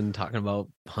biologists and talking about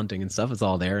hunting and stuff, it's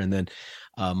all there. And then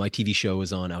my TV show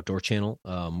is on Outdoor Channel,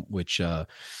 which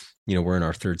we're in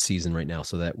our third season right now,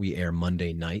 so that we air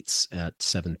Monday nights at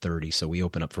 7:30. So we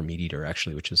open up for Meat Eater,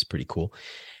 actually, which is pretty cool.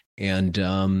 And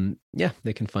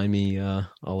they can find me all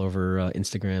over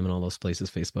Instagram and all those places,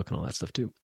 Facebook and all that stuff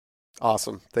too.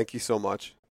 Awesome. Thank you so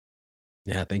much.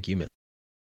 Yeah, thank you, man.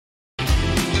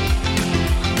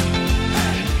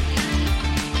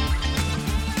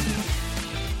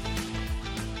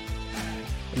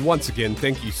 And once again,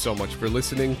 thank you so much for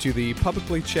listening to the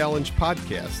Publicly Challenged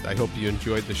podcast. I hope you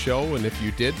enjoyed the show, and if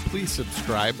you did, please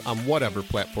subscribe on whatever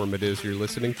platform it is you're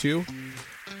listening to.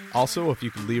 Also, if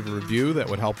you could leave a review, that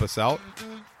would help us out.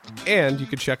 And you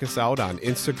can check us out on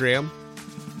Instagram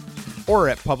or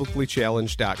at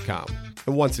publiclychallenged.com.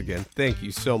 And once again, thank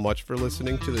you so much for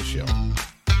listening to the show.